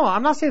 No,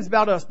 I'm not saying it's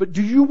about us, but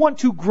do you want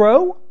to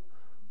grow?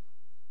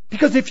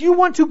 Because if you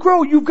want to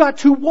grow, you've got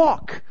to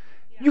walk.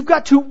 You've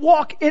got to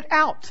walk it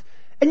out.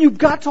 And you've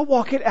got to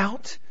walk it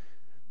out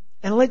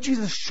and let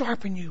Jesus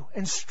sharpen you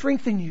and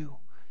strengthen you.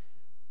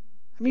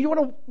 I mean, you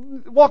want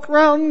to walk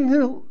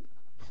around,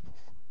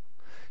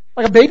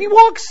 like a baby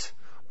walks?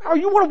 Or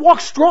you want to walk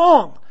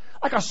strong,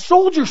 like a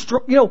soldier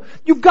strong.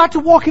 You've got to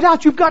walk it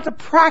out. You've got to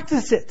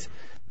practice it.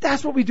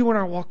 That's what we do in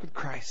our walk with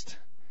Christ.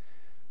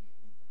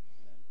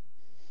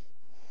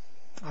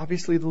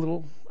 Obviously,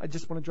 I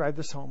just want to drive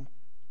this home.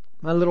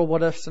 My little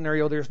what if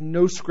scenario, there's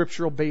no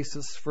scriptural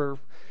basis for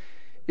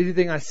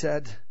anything I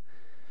said.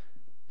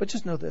 But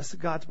just know this,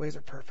 God's ways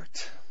are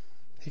perfect.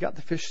 He got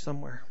the fish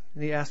somewhere,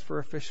 and He asked for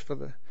a fish for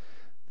the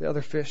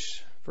other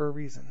fish for a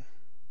reason.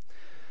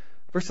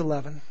 Verse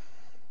 11.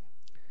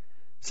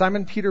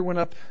 Simon Peter went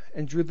up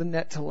and drew the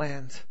net to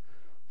land,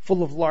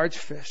 full of large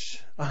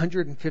fish,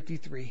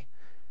 153.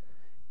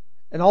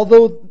 And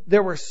although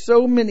there were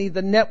so many,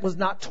 the net was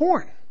not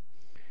torn.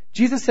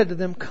 Jesus said to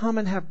them, "Come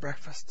and have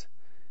breakfast."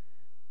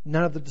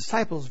 None of the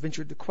disciples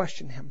ventured to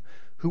question Him,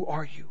 "Who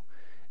are you?"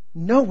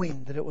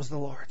 knowing that it was the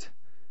Lord.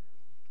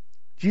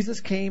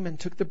 Jesus came and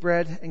took the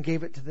bread and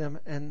gave it to them,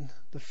 and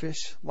the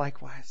fish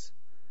likewise.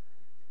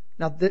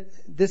 Now,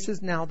 this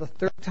is now the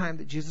third time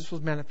that Jesus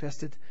was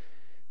manifested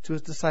to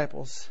His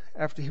disciples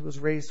after He was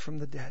raised from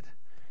the dead.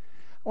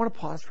 I want to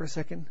pause for a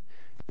second.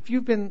 If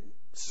you've been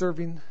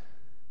serving,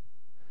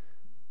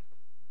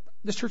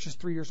 this church is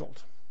 3 years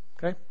old.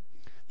 Okay,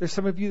 there's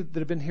some of you that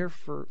have been here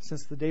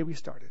since the day we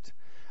started.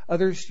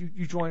 Others,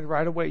 you joined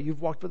right away.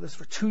 You've walked with us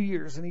for 2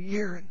 years and a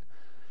year. And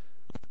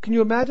can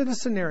you imagine a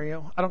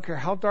scenario? I don't care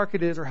how dark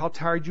it is or how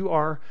tired you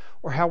are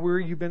or how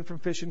weary you've been from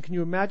fishing. Can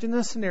you imagine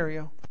a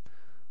scenario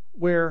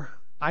where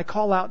I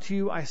call out to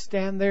you, I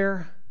stand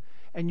there,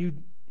 and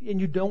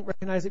you don't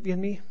recognize it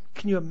being me?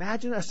 Can you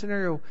imagine a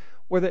scenario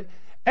where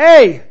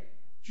hey,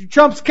 did you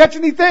chumps catch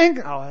anything?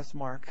 Oh, that's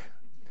Mark.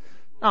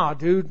 Oh,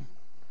 dude.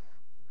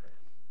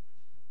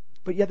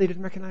 But yet they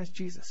didn't recognize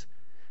Jesus.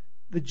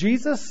 The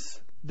Jesus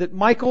that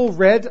Michael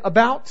read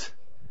about,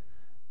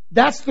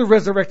 that's the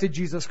resurrected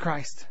Jesus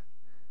Christ.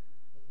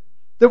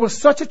 There was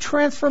such a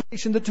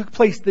transformation that took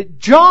place that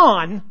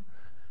John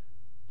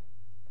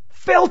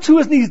fell to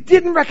his knees,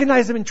 didn't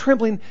recognize Him, and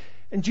trembling,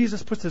 and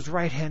Jesus puts His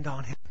right hand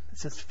on him and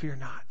says, "Fear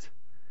not."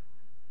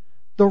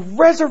 The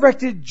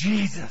resurrected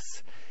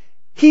Jesus.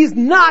 He's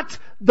not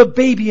the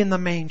baby in the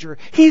manger.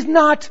 He's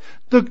not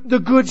the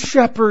good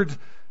shepherd.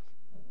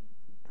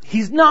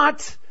 He's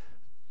not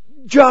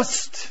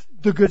just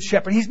the good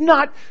shepherd. He's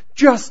not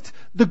just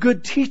the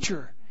good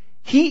teacher.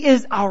 He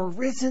is our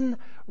risen,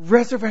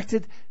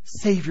 resurrected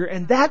Savior.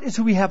 And that is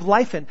who we have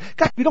life in.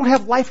 God, we don't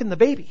have life in the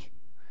baby.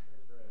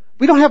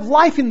 We don't have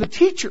life in the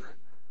teacher.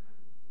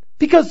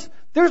 Because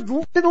there's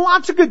been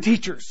lots of good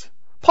teachers.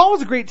 Paul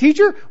was a great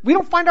teacher. We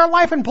don't find our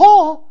life in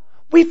Paul.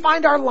 We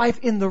find our life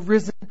in the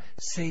risen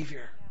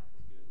Savior.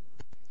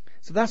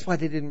 So that's why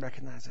they didn't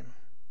recognize Him.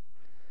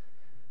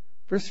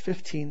 Verse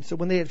 15. So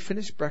when they had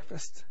finished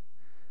breakfast,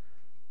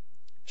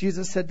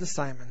 Jesus said to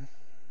Simon,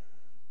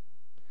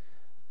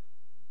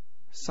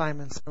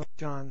 "Simon, son of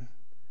John,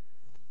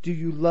 do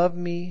you love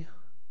me?"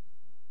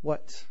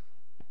 What?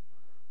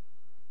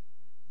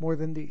 More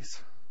than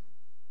these.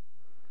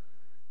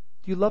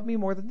 Do you love me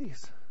more than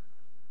these?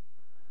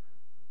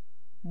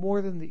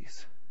 More than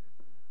these.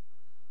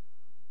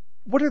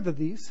 What are the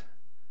these?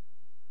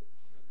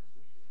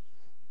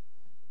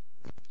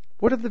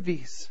 What are the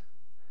these?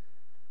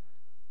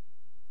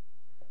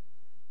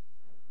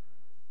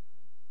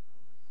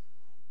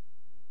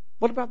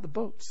 What about the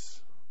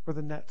boats or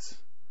the nets?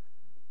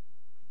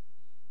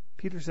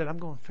 Peter said, "I'm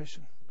going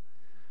fishing."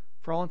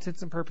 For all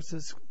intents and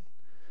purposes,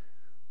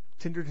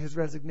 tendered his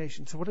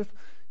resignation. So what if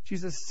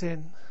Jesus is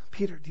saying,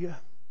 "Peter, do you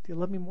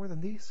love me more than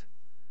these?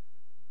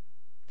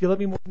 Do you love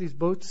me more than these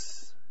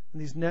boats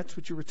and these nets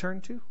which you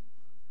return to?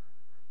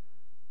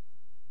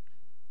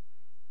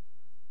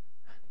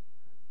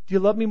 Do you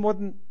love me more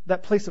than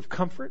that place of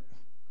comfort?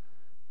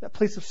 That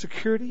place of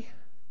security?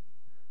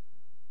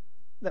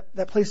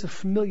 That place of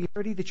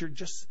familiarity that you're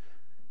just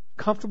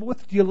comfortable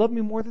with? Do you love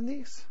me more than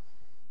these?"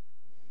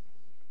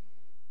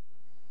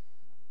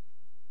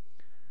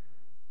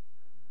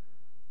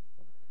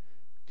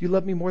 Do you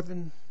love me more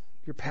than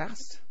your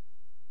past?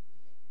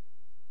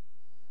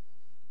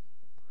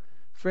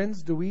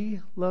 Friends, do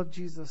we love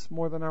Jesus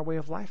more than our way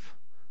of life?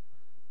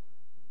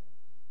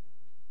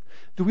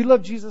 Do we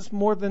love Jesus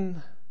more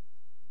than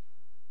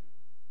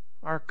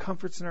our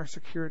comforts and our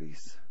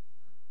securities?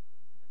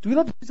 Do we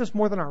love Jesus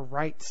more than our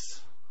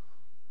rights?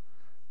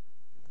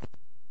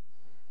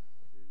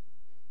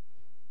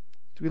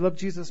 Do we love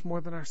Jesus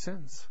more than our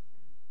sins?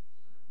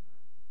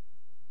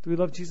 Do we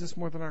love Jesus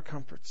more than our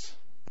comforts?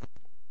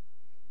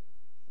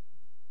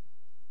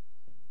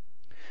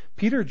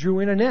 Peter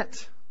drew in a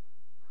net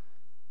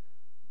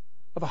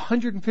of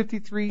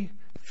 153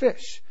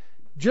 fish.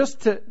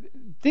 Just to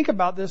think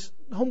about this,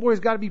 homeboy's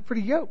got to be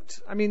pretty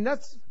yoked. I mean,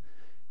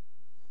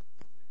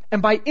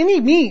 and by any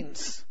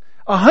means,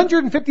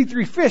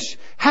 153 fish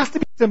has to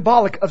be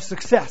symbolic of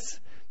success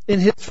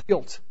in his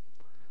field.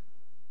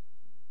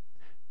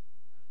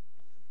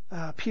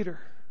 Peter,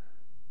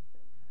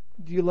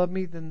 do you love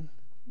me than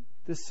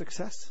this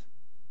success?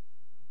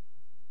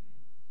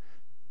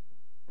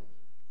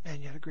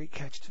 Man, you had a great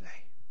catch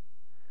today.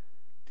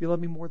 Do you love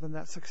me more than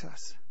that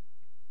success?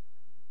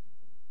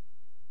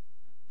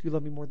 Do you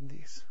love me more than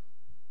these?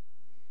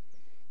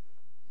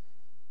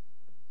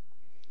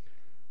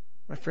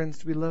 My friends,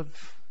 do we love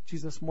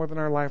Jesus more than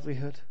our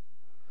livelihood?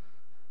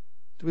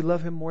 Do we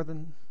love Him more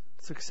than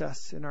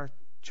success in our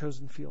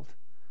chosen field?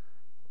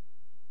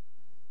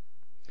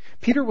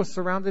 Peter was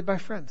surrounded by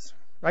friends,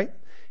 right?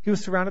 He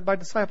was surrounded by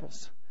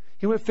disciples.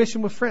 He went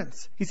fishing with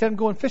friends. He said, I'm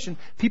going fishing.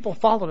 People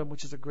followed him,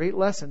 which is a great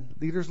lesson.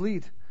 Leaders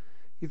lead.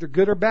 Either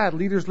good or bad,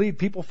 leaders lead,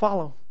 people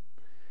follow.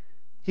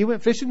 He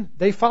went fishing.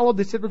 They followed.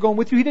 They said, we're going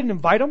with you. He didn't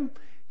invite them.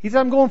 He said,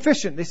 I'm going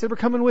fishing. They said, we're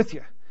coming with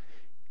you.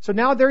 So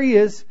now there he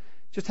is.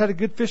 Just had a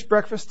good fish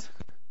breakfast.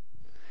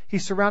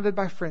 He's surrounded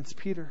by friends.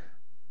 Peter,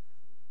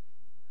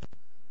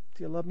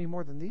 do you love me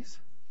more than these?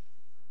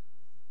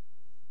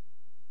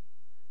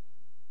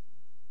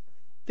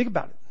 Think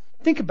about it.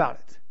 Think about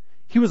it.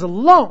 He was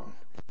alone.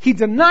 He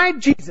denied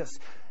Jesus.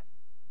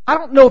 I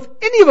don't know if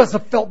any of us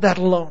have felt that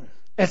alone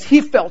as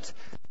he felt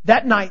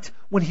that night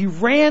when he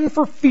ran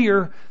for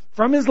fear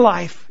from his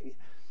life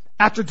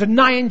after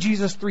denying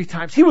Jesus 3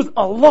 times. He was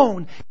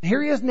alone. And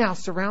here he is now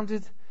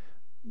surrounded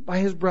by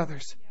his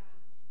brothers.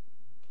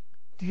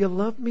 Do you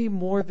love me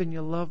more than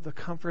you love the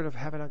comfort of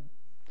having a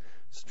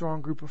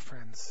strong group of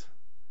friends?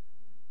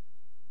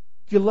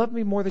 Do you love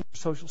me more than your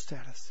social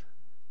status?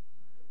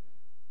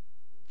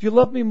 Do you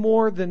love me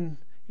more than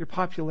your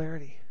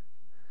popularity?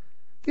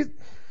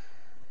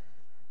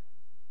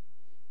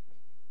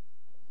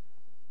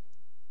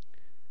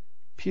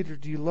 Peter,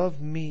 do you love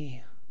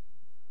me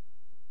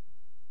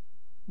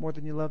more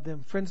than you love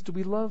them? Friends, do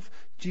we love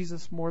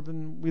Jesus more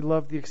than we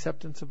love the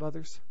acceptance of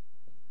others?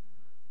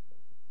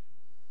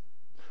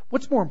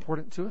 What's more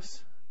important to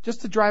us?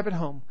 Just to drive it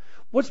home.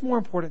 What's more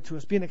important to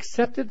us? Being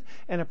accepted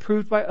and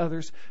approved by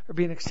others, or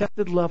being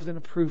accepted, loved, and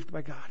approved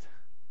by God?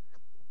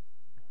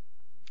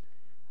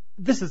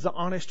 This is the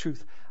honest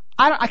truth.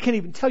 I can't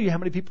even tell you how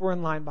many people were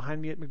in line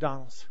behind me at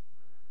McDonald's.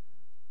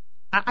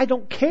 I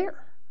don't care.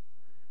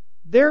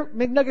 Their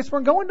McNuggets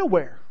weren't going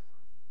nowhere.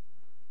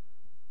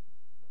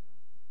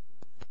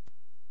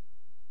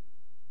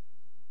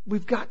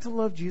 We've got to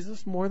love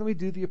Jesus more than we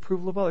do the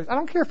approval of others. I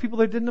don't care if people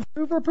that didn't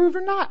approve or approved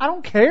or not. I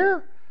don't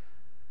care.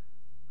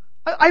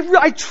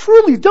 I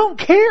truly don't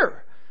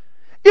care.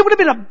 It would have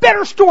been a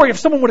better story if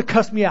someone would have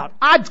cussed me out.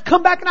 I'd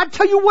come back and I'd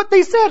tell you what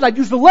they said. I'd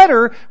use the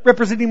letter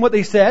representing what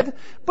they said.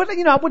 But,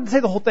 I wouldn't say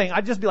the whole thing.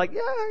 I'd just be like,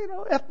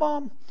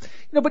 F-bomb.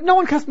 But no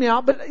one cussed me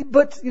out. But I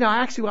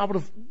would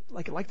have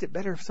liked it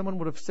better if someone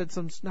would have said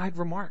some snide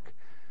remark.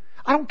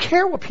 I don't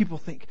care what people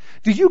think.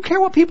 Do you care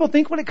what people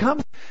think when it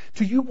comes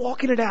to you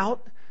walking it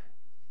out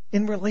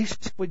in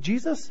relationship with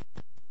Jesus?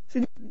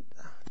 See,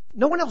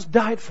 no one else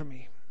died for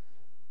me.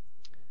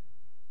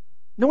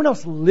 No one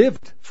else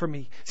lived for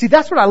me. See,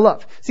 that's what I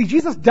love. See,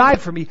 Jesus died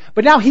for me,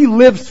 but now He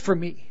lives for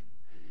me.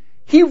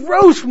 He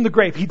rose from the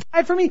grave. He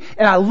died for me,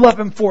 and I love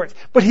Him for it.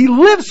 But He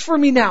lives for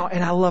me now,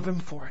 and I love Him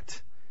for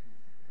it.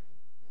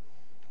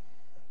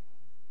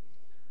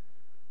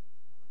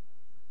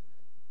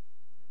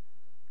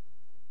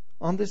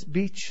 On this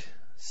beach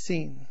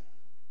scene,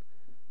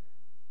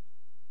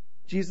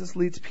 Jesus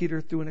leads Peter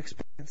through an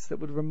experience that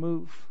would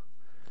remove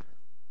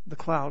the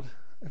cloud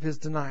of his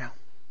denial.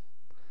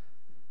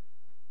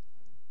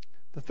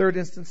 The third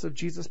instance of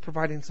Jesus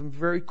providing some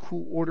very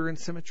cool order and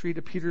symmetry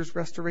to Peter's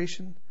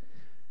restoration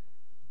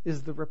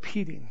is the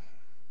repeating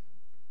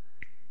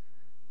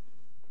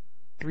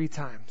 3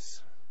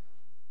 times.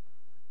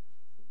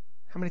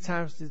 How many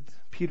times did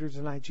Peter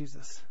deny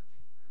Jesus?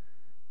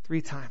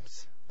 3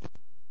 times.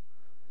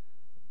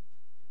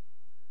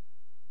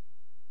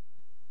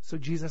 So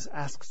Jesus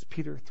asks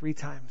Peter 3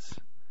 times,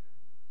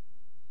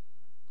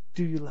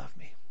 do you love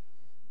me?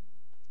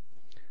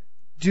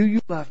 Do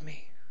you love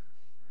me?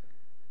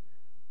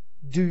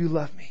 Do you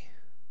love me?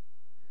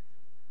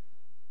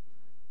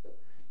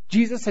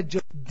 Jesus had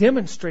just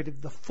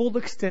demonstrated the full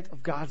extent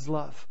of God's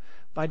love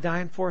by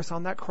dying for us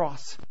on that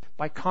cross,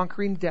 by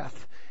conquering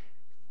death,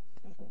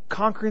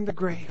 conquering the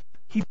grave.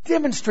 He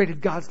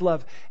demonstrated God's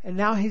love. And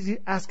now He's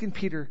asking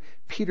Peter,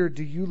 Peter,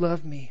 do you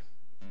love me?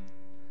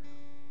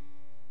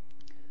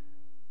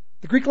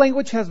 The Greek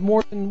language has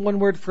more than one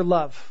word for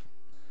love.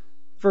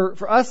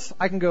 For us,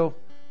 I can go,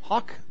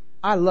 Hawk,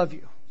 I love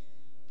you.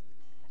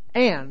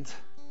 And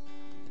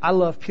I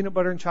love peanut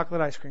butter and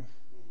chocolate ice cream.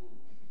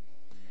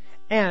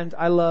 And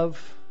I love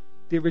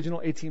the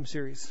original A-Team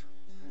series,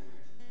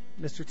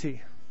 Mr.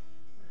 T.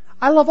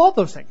 I love all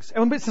those things.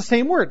 And it's the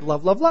same word,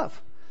 love, love,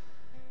 love.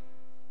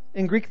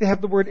 In Greek, they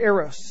have the word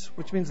eros,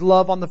 which means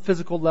love on the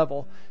physical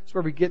level. It's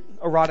where we get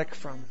erotic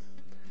from.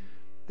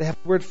 They have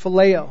the word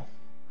phileo,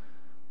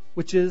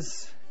 which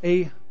is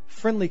a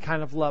friendly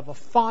kind of love, a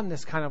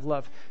fondness kind of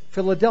love.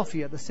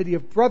 Philadelphia, the city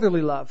of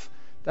brotherly love,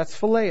 that's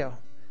phileo.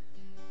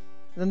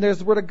 And then there's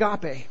the word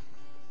agape,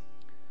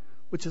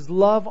 which is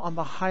love on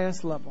the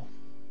highest level.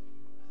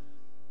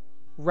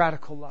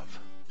 Radical love.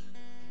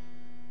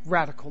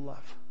 Radical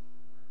love.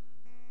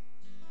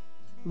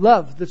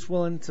 Love that's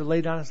willing to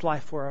lay down his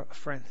life for a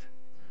friend,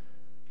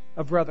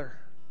 a brother.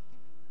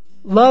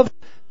 Love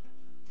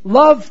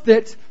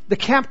that the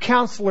camp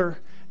counselor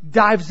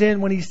dives in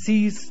when he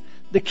sees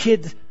the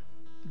kid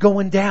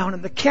going down,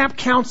 and the camp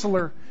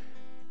counselor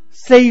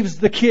saves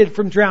the kid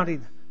from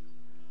drowning.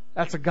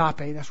 That's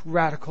agape. That's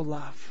radical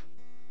love.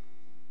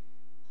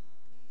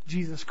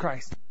 Jesus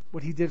Christ,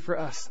 what he did for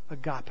us,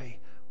 agape,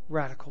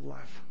 radical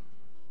love.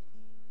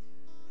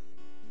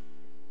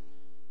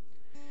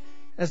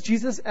 As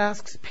Jesus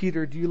asks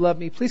Peter, do you love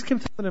me? Please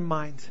keep something in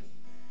mind.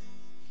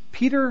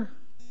 Peter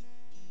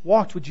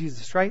walked with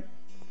Jesus, right?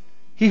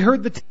 He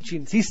heard the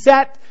teachings. He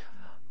sat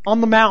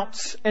on the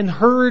mounts and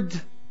heard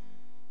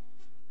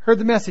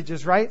the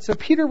messages, right? So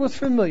Peter was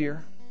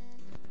familiar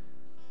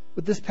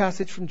with this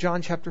passage from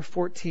John chapter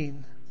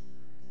 14.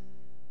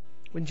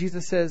 When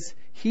Jesus says,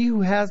 he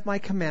who has my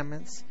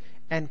commandments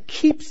and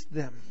keeps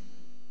them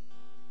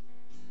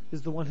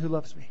is the one who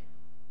loves me.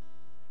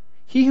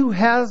 He who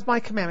has my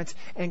commandments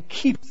and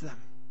keeps them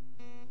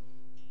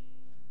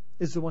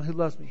is the one who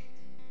loves me.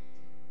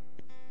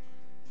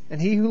 And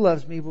he who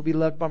loves me will be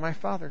loved by my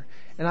Father.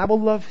 And I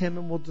will love him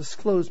and will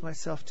disclose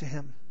myself to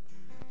him.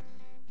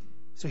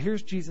 So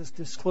here's Jesus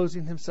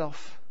disclosing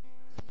himself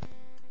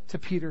to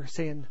Peter,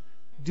 saying,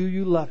 do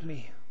you love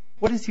me?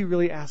 What is he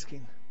really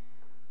asking?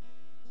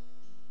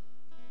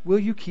 Will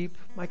you keep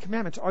my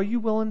commandments? Are you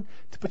willing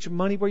to put your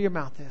money where your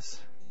mouth is?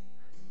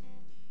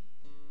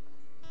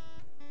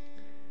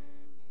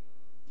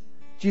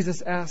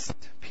 Jesus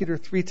asked Peter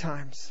 3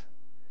 times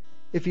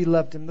if he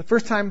loved him. The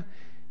first time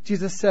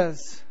Jesus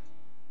says,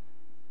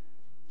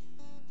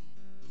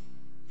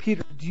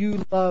 Peter, do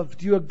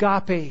you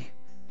agape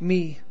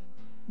me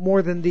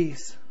more than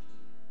these?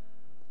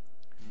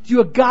 Do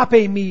you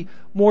agape me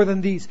more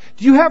than these?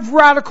 Do you have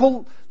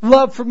radical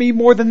love for me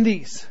more than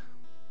these?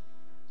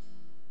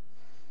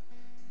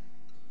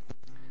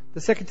 The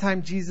second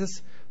time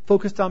Jesus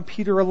focused on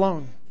Peter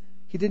alone.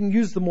 He didn't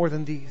use the more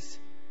than these.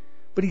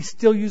 But he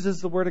still uses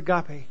the word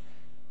agape.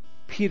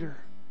 Peter,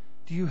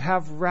 do you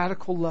have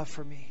radical love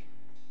for me?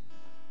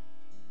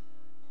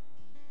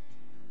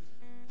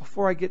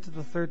 Before I get to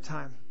the third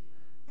time,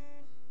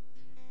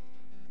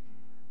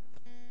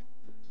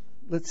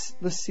 let's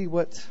see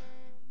what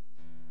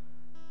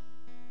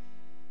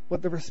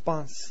the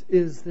response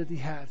is that he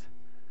had.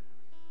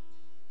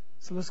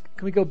 So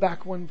can we go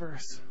back one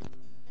verse?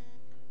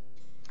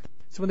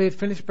 So when they had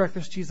finished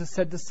breakfast, Jesus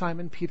said to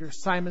Simon Peter,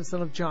 Simon,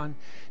 son of John,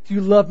 do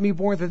you love me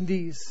more than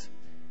these?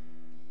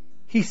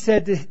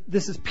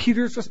 This is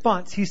Peter's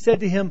response. He said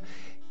to him,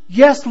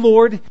 yes,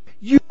 Lord,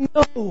 you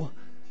know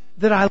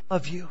that I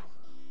love you.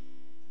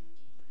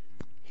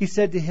 He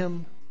said to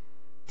him,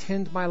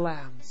 tend my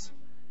lambs.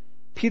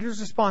 Peter's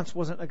response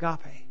wasn't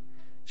agape.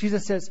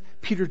 Jesus says,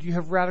 Peter, do you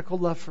have radical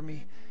love for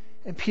me?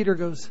 And Peter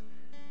goes,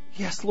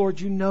 yes, Lord,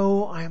 you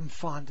know I am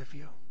fond of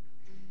you.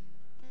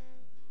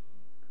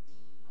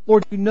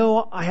 Lord, you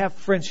know I have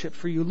friendship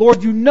for you.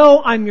 Lord, you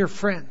know I'm your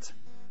friend.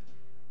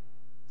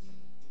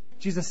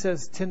 Jesus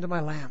says, tend to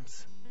my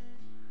lambs.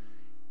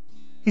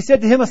 He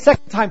said to him a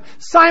second time,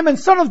 Simon,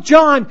 son of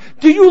John,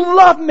 do you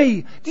love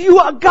me? Do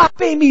you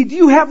agape me? Do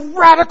you have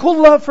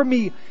radical love for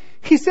me?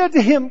 He said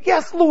to him,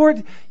 yes,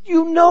 Lord,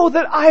 you know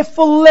that I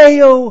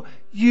phileo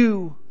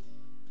you.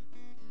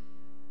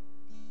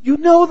 You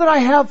know that I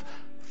have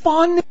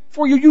fondness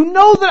for you. You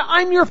know that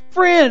I'm your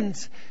friend.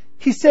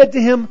 He said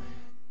to him,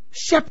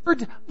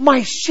 shepherd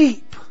my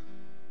sheep.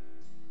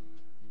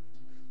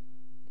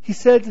 He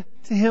said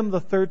to him the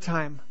third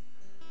time,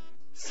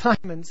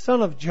 Simon,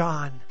 son of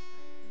John,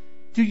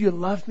 do you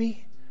love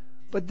me?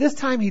 But this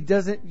time he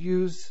doesn't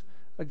use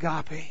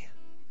agape.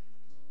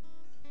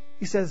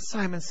 He says,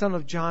 Simon, son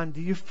of John,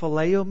 do you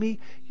phileo me?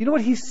 You know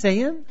what he's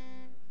saying?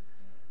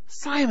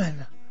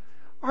 Simon,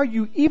 are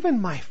you even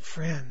my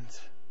friend?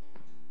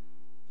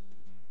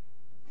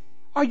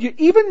 Are you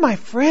even my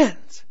friend?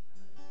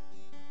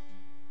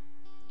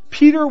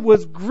 Peter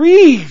was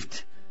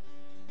grieved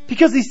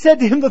because he said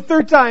to him the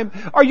third time,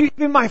 are you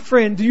even my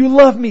friend? Do you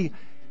love me?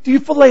 Do you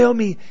phileo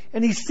me?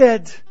 And he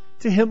said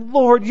to him,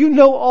 Lord, you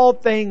know all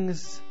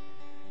things.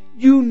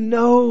 You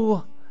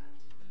know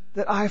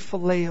that I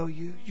phileo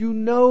you. You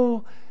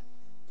know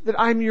that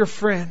I'm your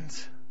friend.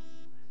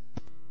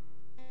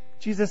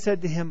 Jesus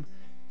said to him,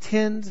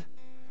 tend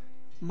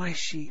my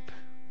sheep.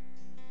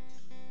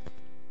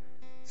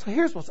 So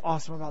here's what's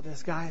awesome about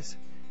this, guys.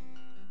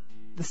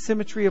 The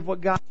symmetry of what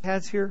God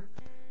has here.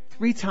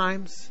 3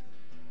 times,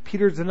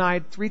 Peter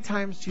denied. 3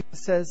 times,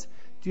 Jesus says,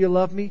 do you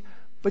love me?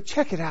 But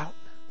check it out.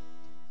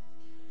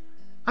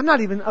 I'm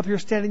not even up here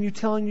standing you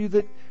telling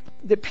you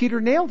that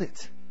Peter nailed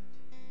it.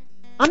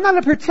 I'm not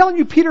up here telling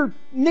you Peter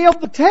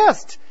nailed the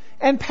test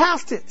and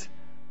passed it.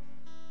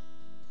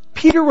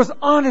 Peter was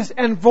honest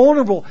and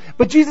vulnerable.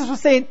 But Jesus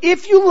was saying,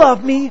 if you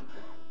love me,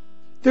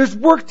 there's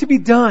work to be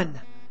done.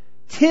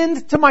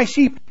 Tend to my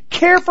sheep.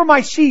 Care for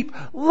my sheep.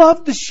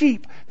 Love the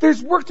sheep.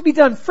 There's work to be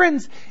done.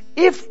 Friends,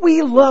 if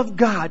we love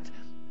God,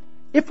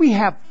 if we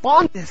have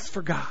fondness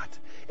for God,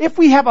 if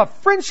we have a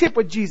friendship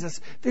with Jesus,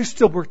 there's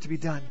still work to be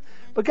done.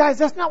 But guys,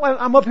 that's not what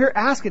I'm up here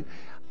asking.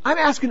 I'm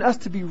asking us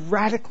to be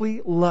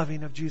radically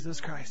loving of Jesus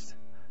Christ.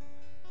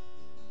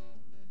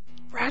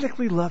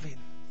 Radically loving.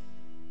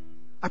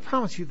 I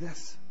promise you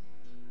this.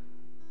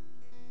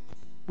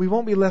 We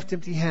won't be left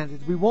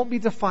empty-handed. We won't be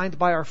defined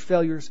by our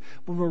failures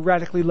when we're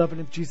radically loving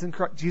of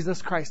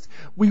Jesus Christ.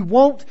 We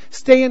won't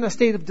stay in a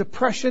state of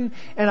depression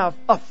and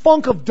a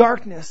funk of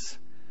darkness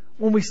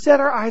when we set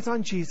our eyes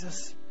on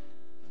Jesus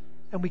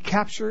and we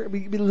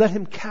let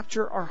Him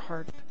capture our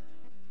heart.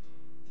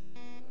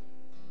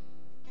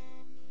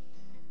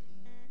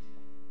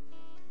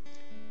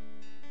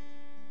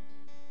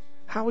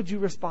 How would you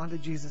respond to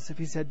Jesus if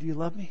He said, do you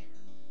love me?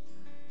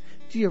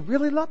 Do you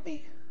really love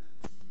me?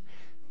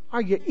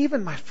 Are you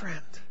even my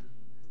friend?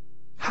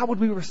 How would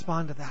we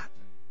respond to that?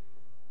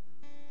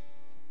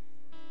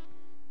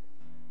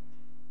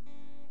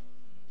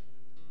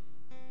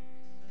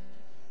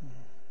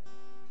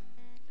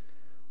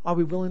 Are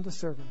we willing to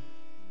serve Him?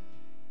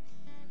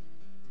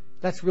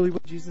 That's really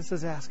what Jesus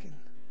is asking.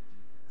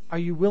 Are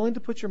you willing to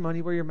put your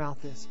money where your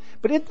mouth is?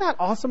 But isn't that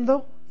awesome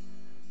though?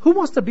 Who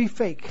wants to be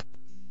fake?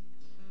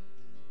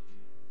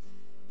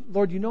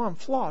 Lord, you know I'm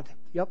flawed.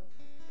 Yep.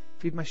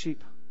 Feed my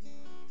sheep.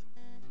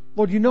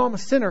 Lord, you know I'm a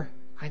sinner.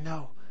 I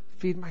know.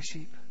 Feed my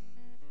sheep.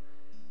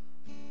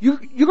 You're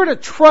going to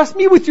trust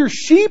me with your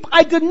sheep?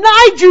 I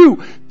denied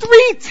you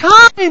 3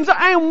 times.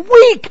 I am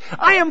weak.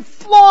 I am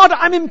flawed.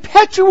 I'm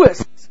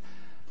impetuous.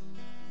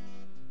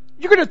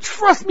 You're going to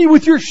trust me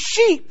with your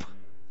sheep.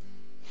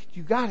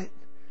 You got it.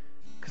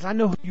 Because I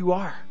know who you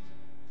are.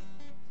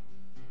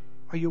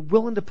 Are you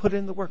willing to put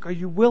in the work? Are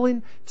you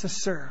willing to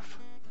serve?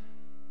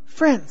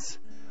 Friends,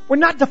 we're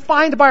not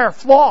defined by our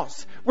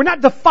flaws. We're not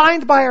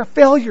defined by our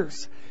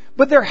failures.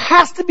 But there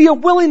has to be a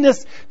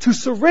willingness to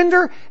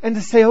surrender and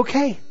to say,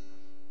 okay.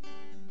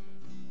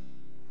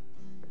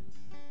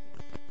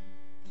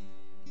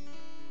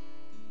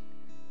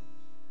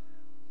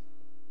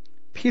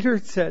 Peter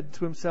said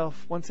to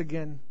himself once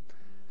again,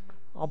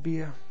 I'll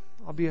be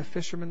a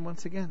fisherman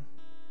once again.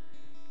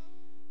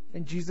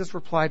 And Jesus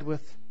replied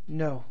with,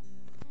 no,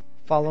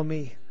 follow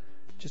me.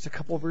 Just a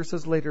couple of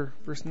verses later,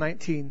 verse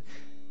 19.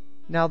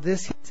 Now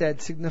this he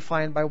said,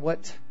 signifying by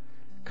what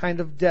kind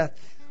of death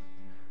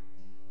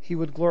he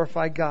would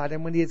glorify God.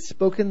 And when he had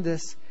spoken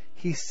this,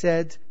 he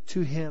said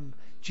to him,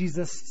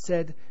 Jesus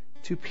said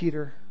to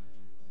Peter,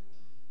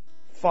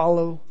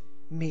 follow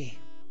me.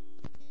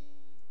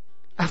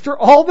 After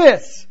all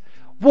this,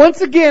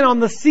 once again on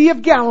the Sea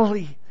of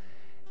Galilee,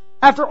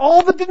 after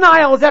all the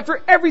denials,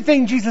 after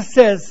everything, Jesus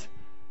says,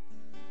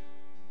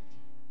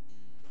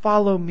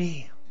 follow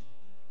me.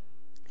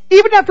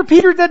 Even after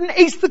Peter doesn't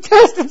ace the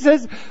test and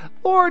says,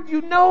 Lord,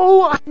 you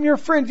know I'm your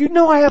friend. You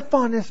know I have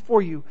fondness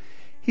for you.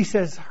 He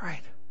says, all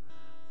right,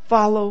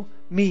 follow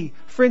me.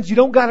 Friends, you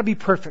don't got to be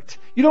perfect.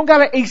 You don't got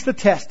to ace the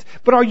test.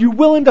 But are you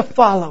willing to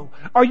follow?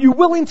 Are you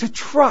willing to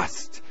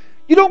trust?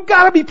 You don't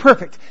got to be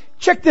perfect.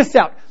 Check this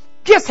out.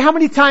 Guess how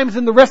many times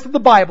in the rest of the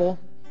Bible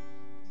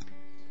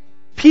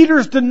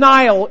Peter's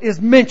denial is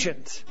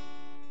mentioned?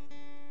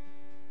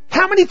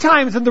 How many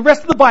times in the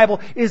rest of the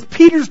Bible is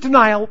Peter's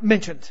denial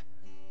mentioned?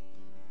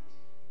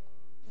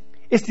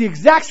 It's the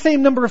exact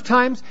same number of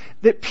times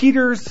that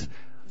Peter's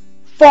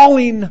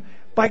falling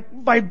by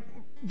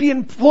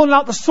being pulling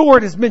out the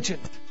sword is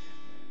mentioned.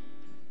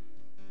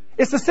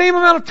 It's the same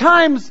amount of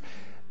times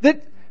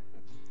that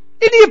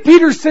any of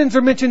Peter's sins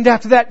are mentioned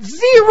after that.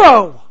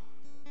 0.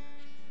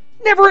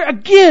 Never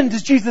again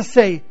does Jesus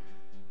say,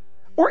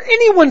 or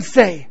anyone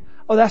say,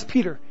 oh, that's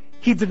Peter.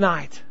 He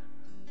denied.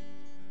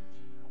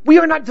 We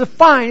are not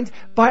defined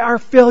by our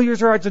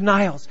failures or our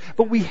denials,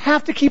 but we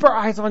have to keep our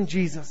eyes on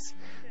Jesus.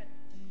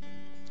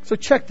 So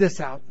check this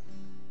out.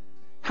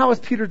 How is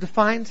Peter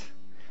defined?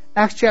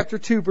 Acts chapter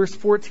 2, verse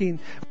 14.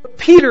 But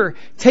Peter,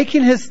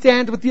 taking his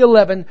stand with the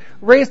 11,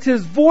 raised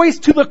his voice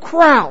to the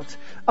crowd,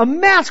 a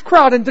mass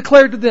crowd, and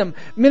declared to them,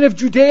 men of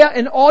Judea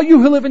and all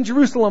you who live in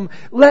Jerusalem,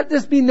 let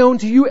this be known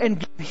to you and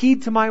give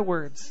heed to my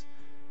words.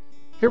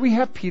 Here we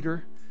have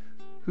Peter,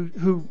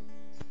 who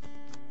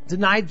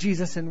denied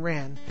Jesus and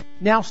ran,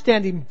 now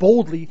standing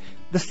boldly.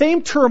 The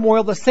same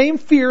turmoil, the same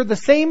fear, the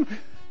same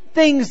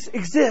things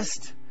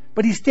exist.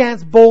 But he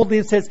stands boldly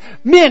and says,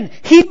 men,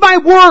 heed my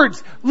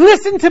words.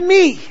 Listen to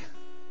me.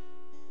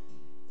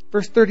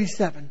 Verse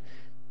 37.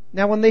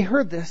 Now when they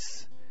heard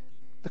this,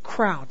 the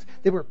crowd.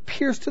 They were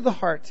pierced to the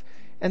heart.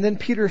 And then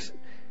Peter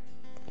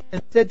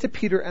said to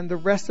Peter and the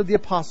rest of the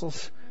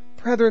apostles,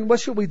 "Brethren, what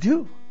shall we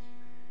do?"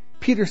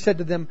 Peter said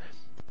to them,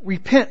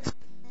 "Repent,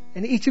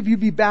 and each of you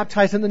be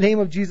baptized in the name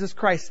of Jesus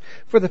Christ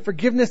for the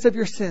forgiveness of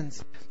your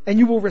sins. And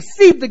you will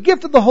receive the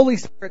gift of the Holy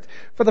Spirit,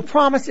 for the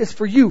promise is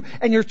for you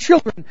and your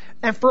children,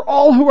 and for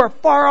all who are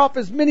far off,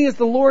 as many as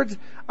the Lord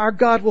our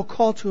God will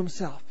call to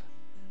Himself."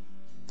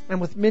 And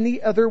with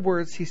many other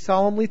words he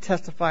solemnly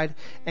testified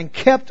and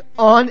kept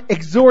on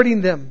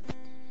exhorting them,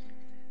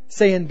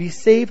 saying, "Be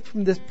saved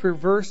from this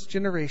perverse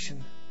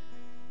generation."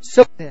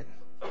 So then,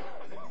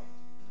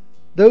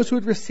 those who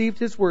had received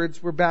his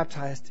words were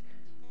baptized,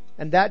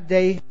 and that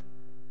day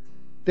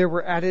there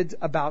were added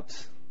about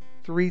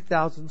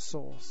 3,000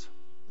 souls.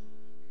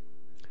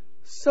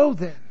 So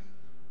then,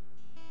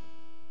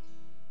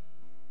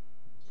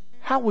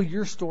 how will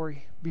your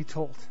story be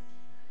told?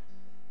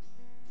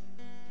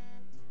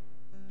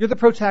 You're the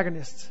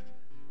protagonist.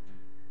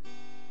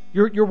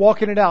 You're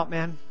walking it out,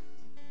 man.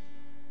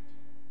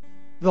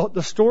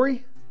 The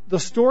story,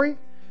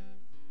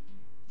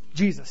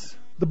 Jesus.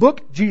 The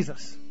book,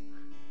 Jesus.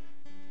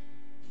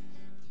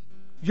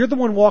 You're the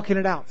one walking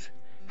it out.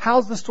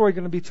 How's the story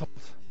going to be told?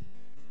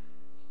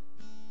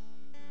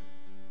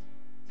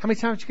 How many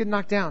times did you get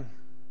knocked down?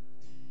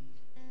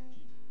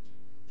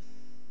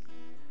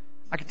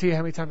 I can tell you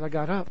how many times I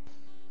got up.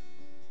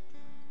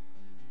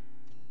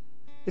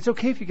 It's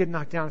okay if you get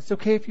knocked down. It's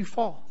okay if you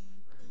fall.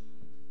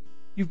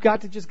 You've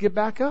got to just get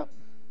back up.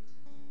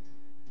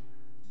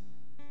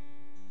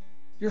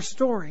 Your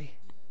story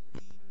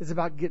is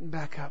about getting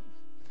back up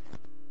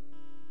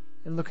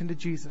and looking to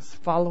Jesus,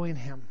 following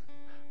Him.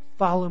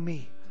 Follow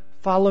me.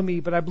 Follow me,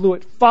 but I blew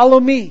it. Follow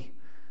me,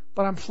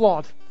 but I'm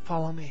flawed.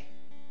 Follow me.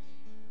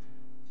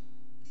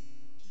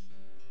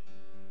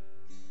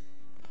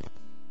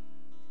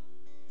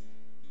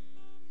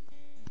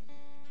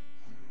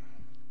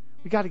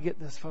 We got to get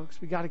this, folks.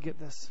 We got to get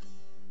this.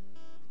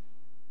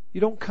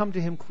 You don't come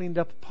to Him cleaned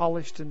up,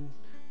 polished, and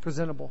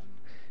presentable.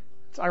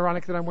 It's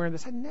ironic that I'm wearing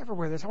this. I never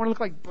wear this. I want to look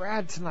like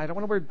Brad tonight. I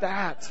want to wear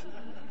that.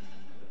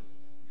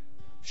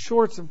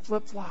 Shorts and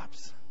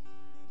flip-flops.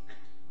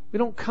 We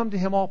don't come to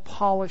Him all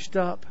polished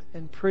up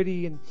and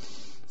pretty and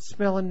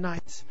smelling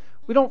nice.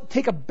 We don't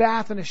take a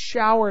bath and a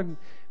shower and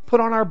put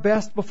on our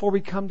best before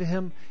we come to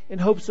Him in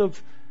hopes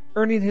of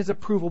earning His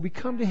approval. We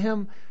come to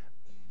Him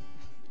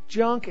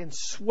junk and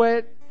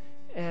sweat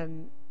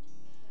and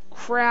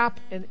crap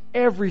and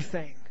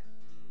everything.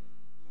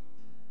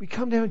 We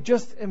come to Him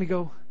and we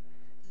go,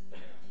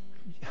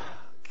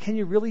 "Can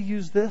you really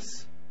use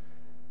this?"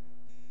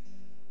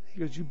 He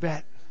goes, "You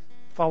bet.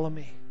 Follow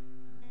me."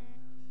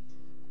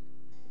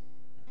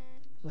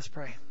 Let's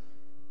pray.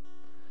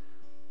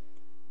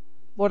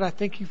 Lord, I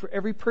thank You for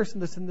every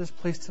person that's in this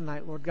place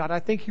tonight, Lord God. I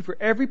thank You for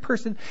every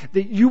person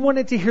that You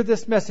wanted to hear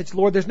this message,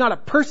 Lord. There's not a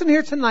person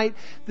here tonight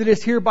that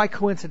is here by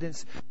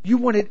coincidence. You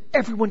wanted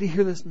everyone to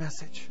hear this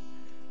message.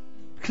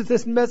 Because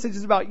this message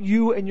is about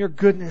You and Your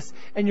goodness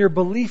and Your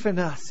belief in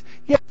us.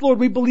 Yes, Lord,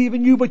 we believe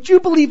in You, but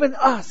You believe in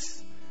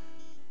us.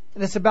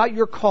 And it's about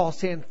Your call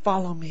saying,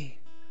 "Follow me."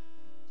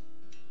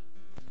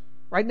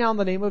 Right now, in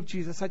the name of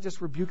Jesus, I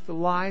just rebuke the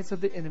lies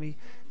of the enemy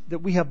that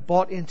we have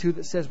bought into,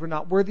 that says we're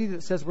not worthy,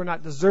 that says we're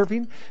not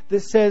deserving, that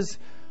says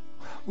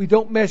we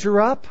don't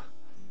measure up,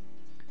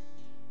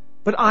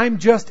 but I'm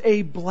just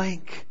a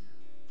blank.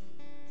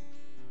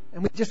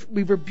 And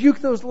we rebuke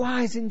those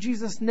lies in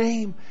Jesus'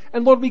 name.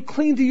 And Lord, we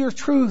cling to Your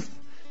truth,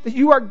 that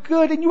You are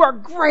good and You are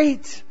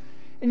great,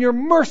 and Your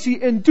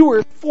mercy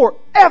endures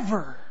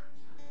forever.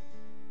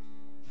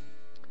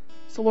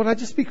 So Lord, I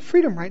just speak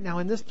freedom right now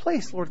in this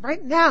place, Lord,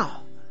 right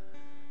now.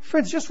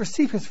 Friends, just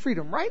receive His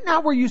freedom. Right now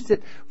where you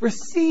sit,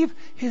 receive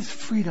His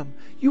freedom.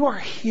 You are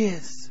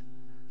His.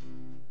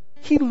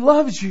 He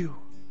loves you.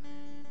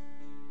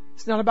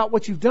 It's not about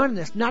what you've done.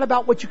 It's not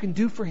about what you can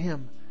do for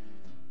Him.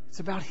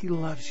 It's about He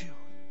loves you.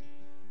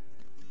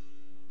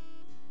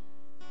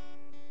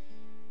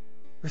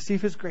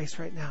 Receive His grace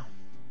right now.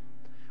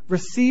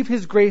 Receive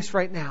His grace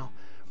right now.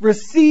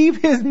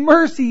 Receive His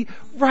mercy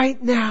right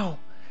now.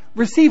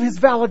 Receive His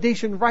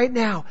validation right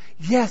now.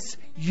 Yes,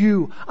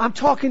 you. I'm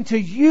talking to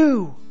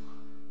you.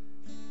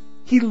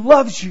 He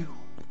loves you.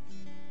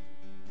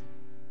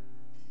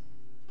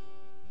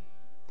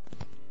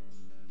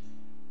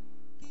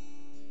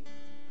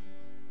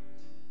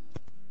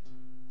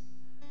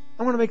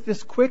 I want to make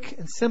this quick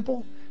and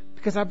simple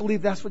because I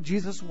believe that's what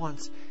Jesus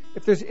wants.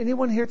 If there's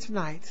anyone here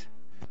tonight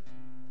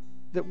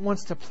that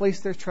wants to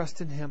place their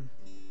trust in Him,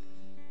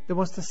 that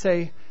wants to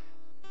say,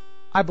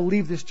 "I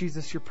believe this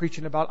Jesus you're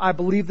preaching about. I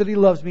believe that He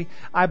loves me.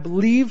 I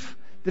believe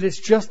that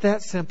it's just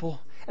that simple,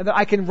 and that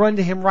I can run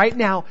to Him right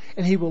now,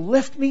 and He will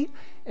lift me,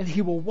 and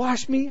He will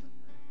wash me,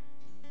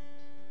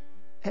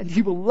 and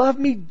He will love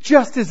me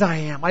just as I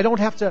am. I don't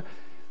have to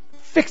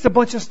fix a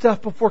bunch of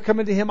stuff before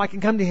coming to Him. I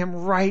can come to Him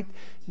right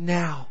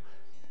now.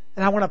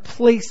 And I want to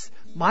place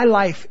my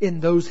life in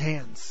those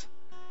hands."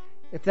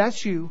 If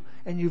that's you,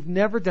 and you've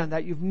never done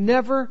that, you've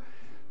never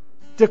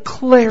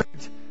declared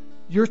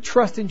your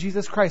trust in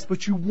Jesus Christ,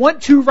 but you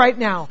want to right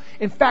now.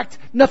 In fact,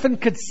 nothing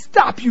could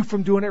stop you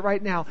from doing it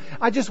right now.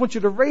 I just want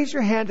you to raise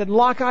your hand and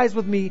lock eyes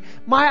with me.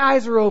 My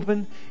eyes are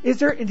open. Is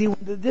there anyone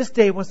that this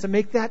day wants to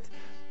make that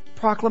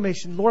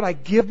proclamation? Lord, I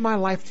give my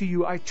life to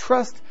you. I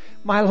trust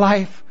my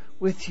life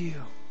with you.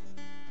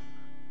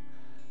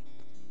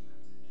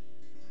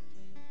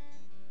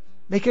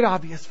 Make it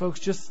obvious, folks.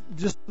 Just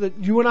that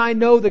you and I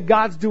know that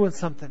God's doing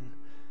something.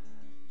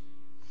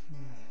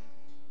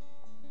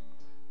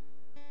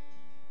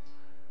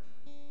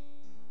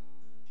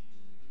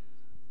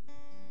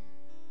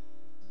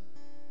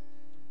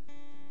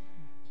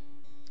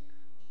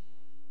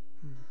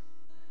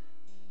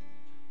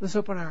 Let's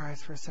open our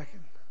eyes for a second.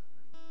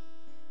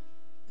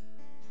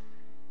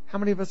 How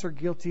many of us are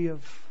guilty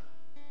of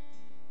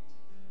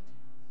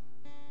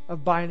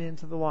buying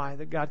into the lie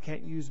that God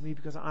can't use me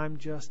because I'm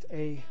just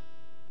a...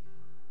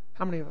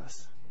 How many of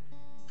us?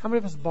 How many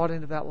of us bought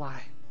into that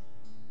lie?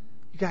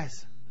 You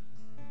guys,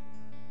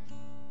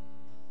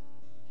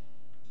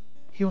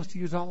 He wants to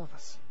use all of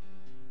us.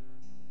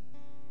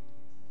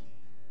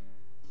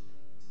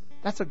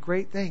 That's a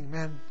great thing,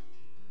 man.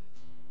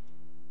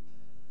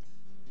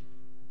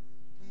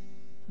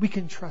 We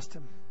can trust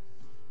Him.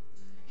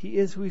 He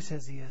is who He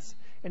says He is.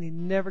 And He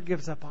never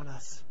gives up on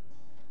us.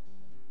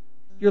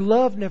 Your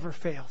love never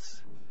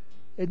fails.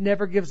 It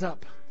never gives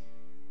up.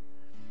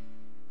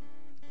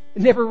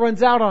 It never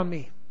runs out on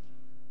me.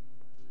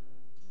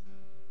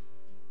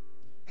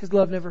 His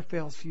love never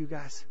fails for you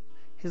guys.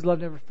 His love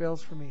never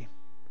fails for me.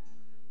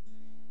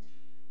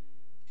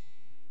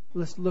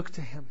 Let's look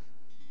to Him.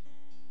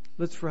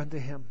 Let's run to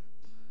Him.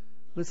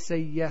 Let's say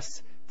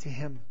yes to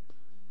Him.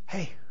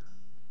 Hey,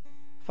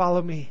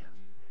 follow me.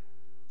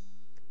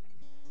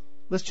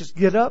 Let's just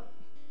get up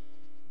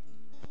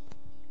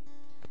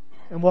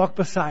and walk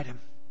beside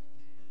Him.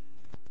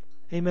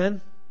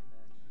 Amen.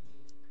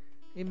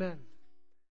 Amen.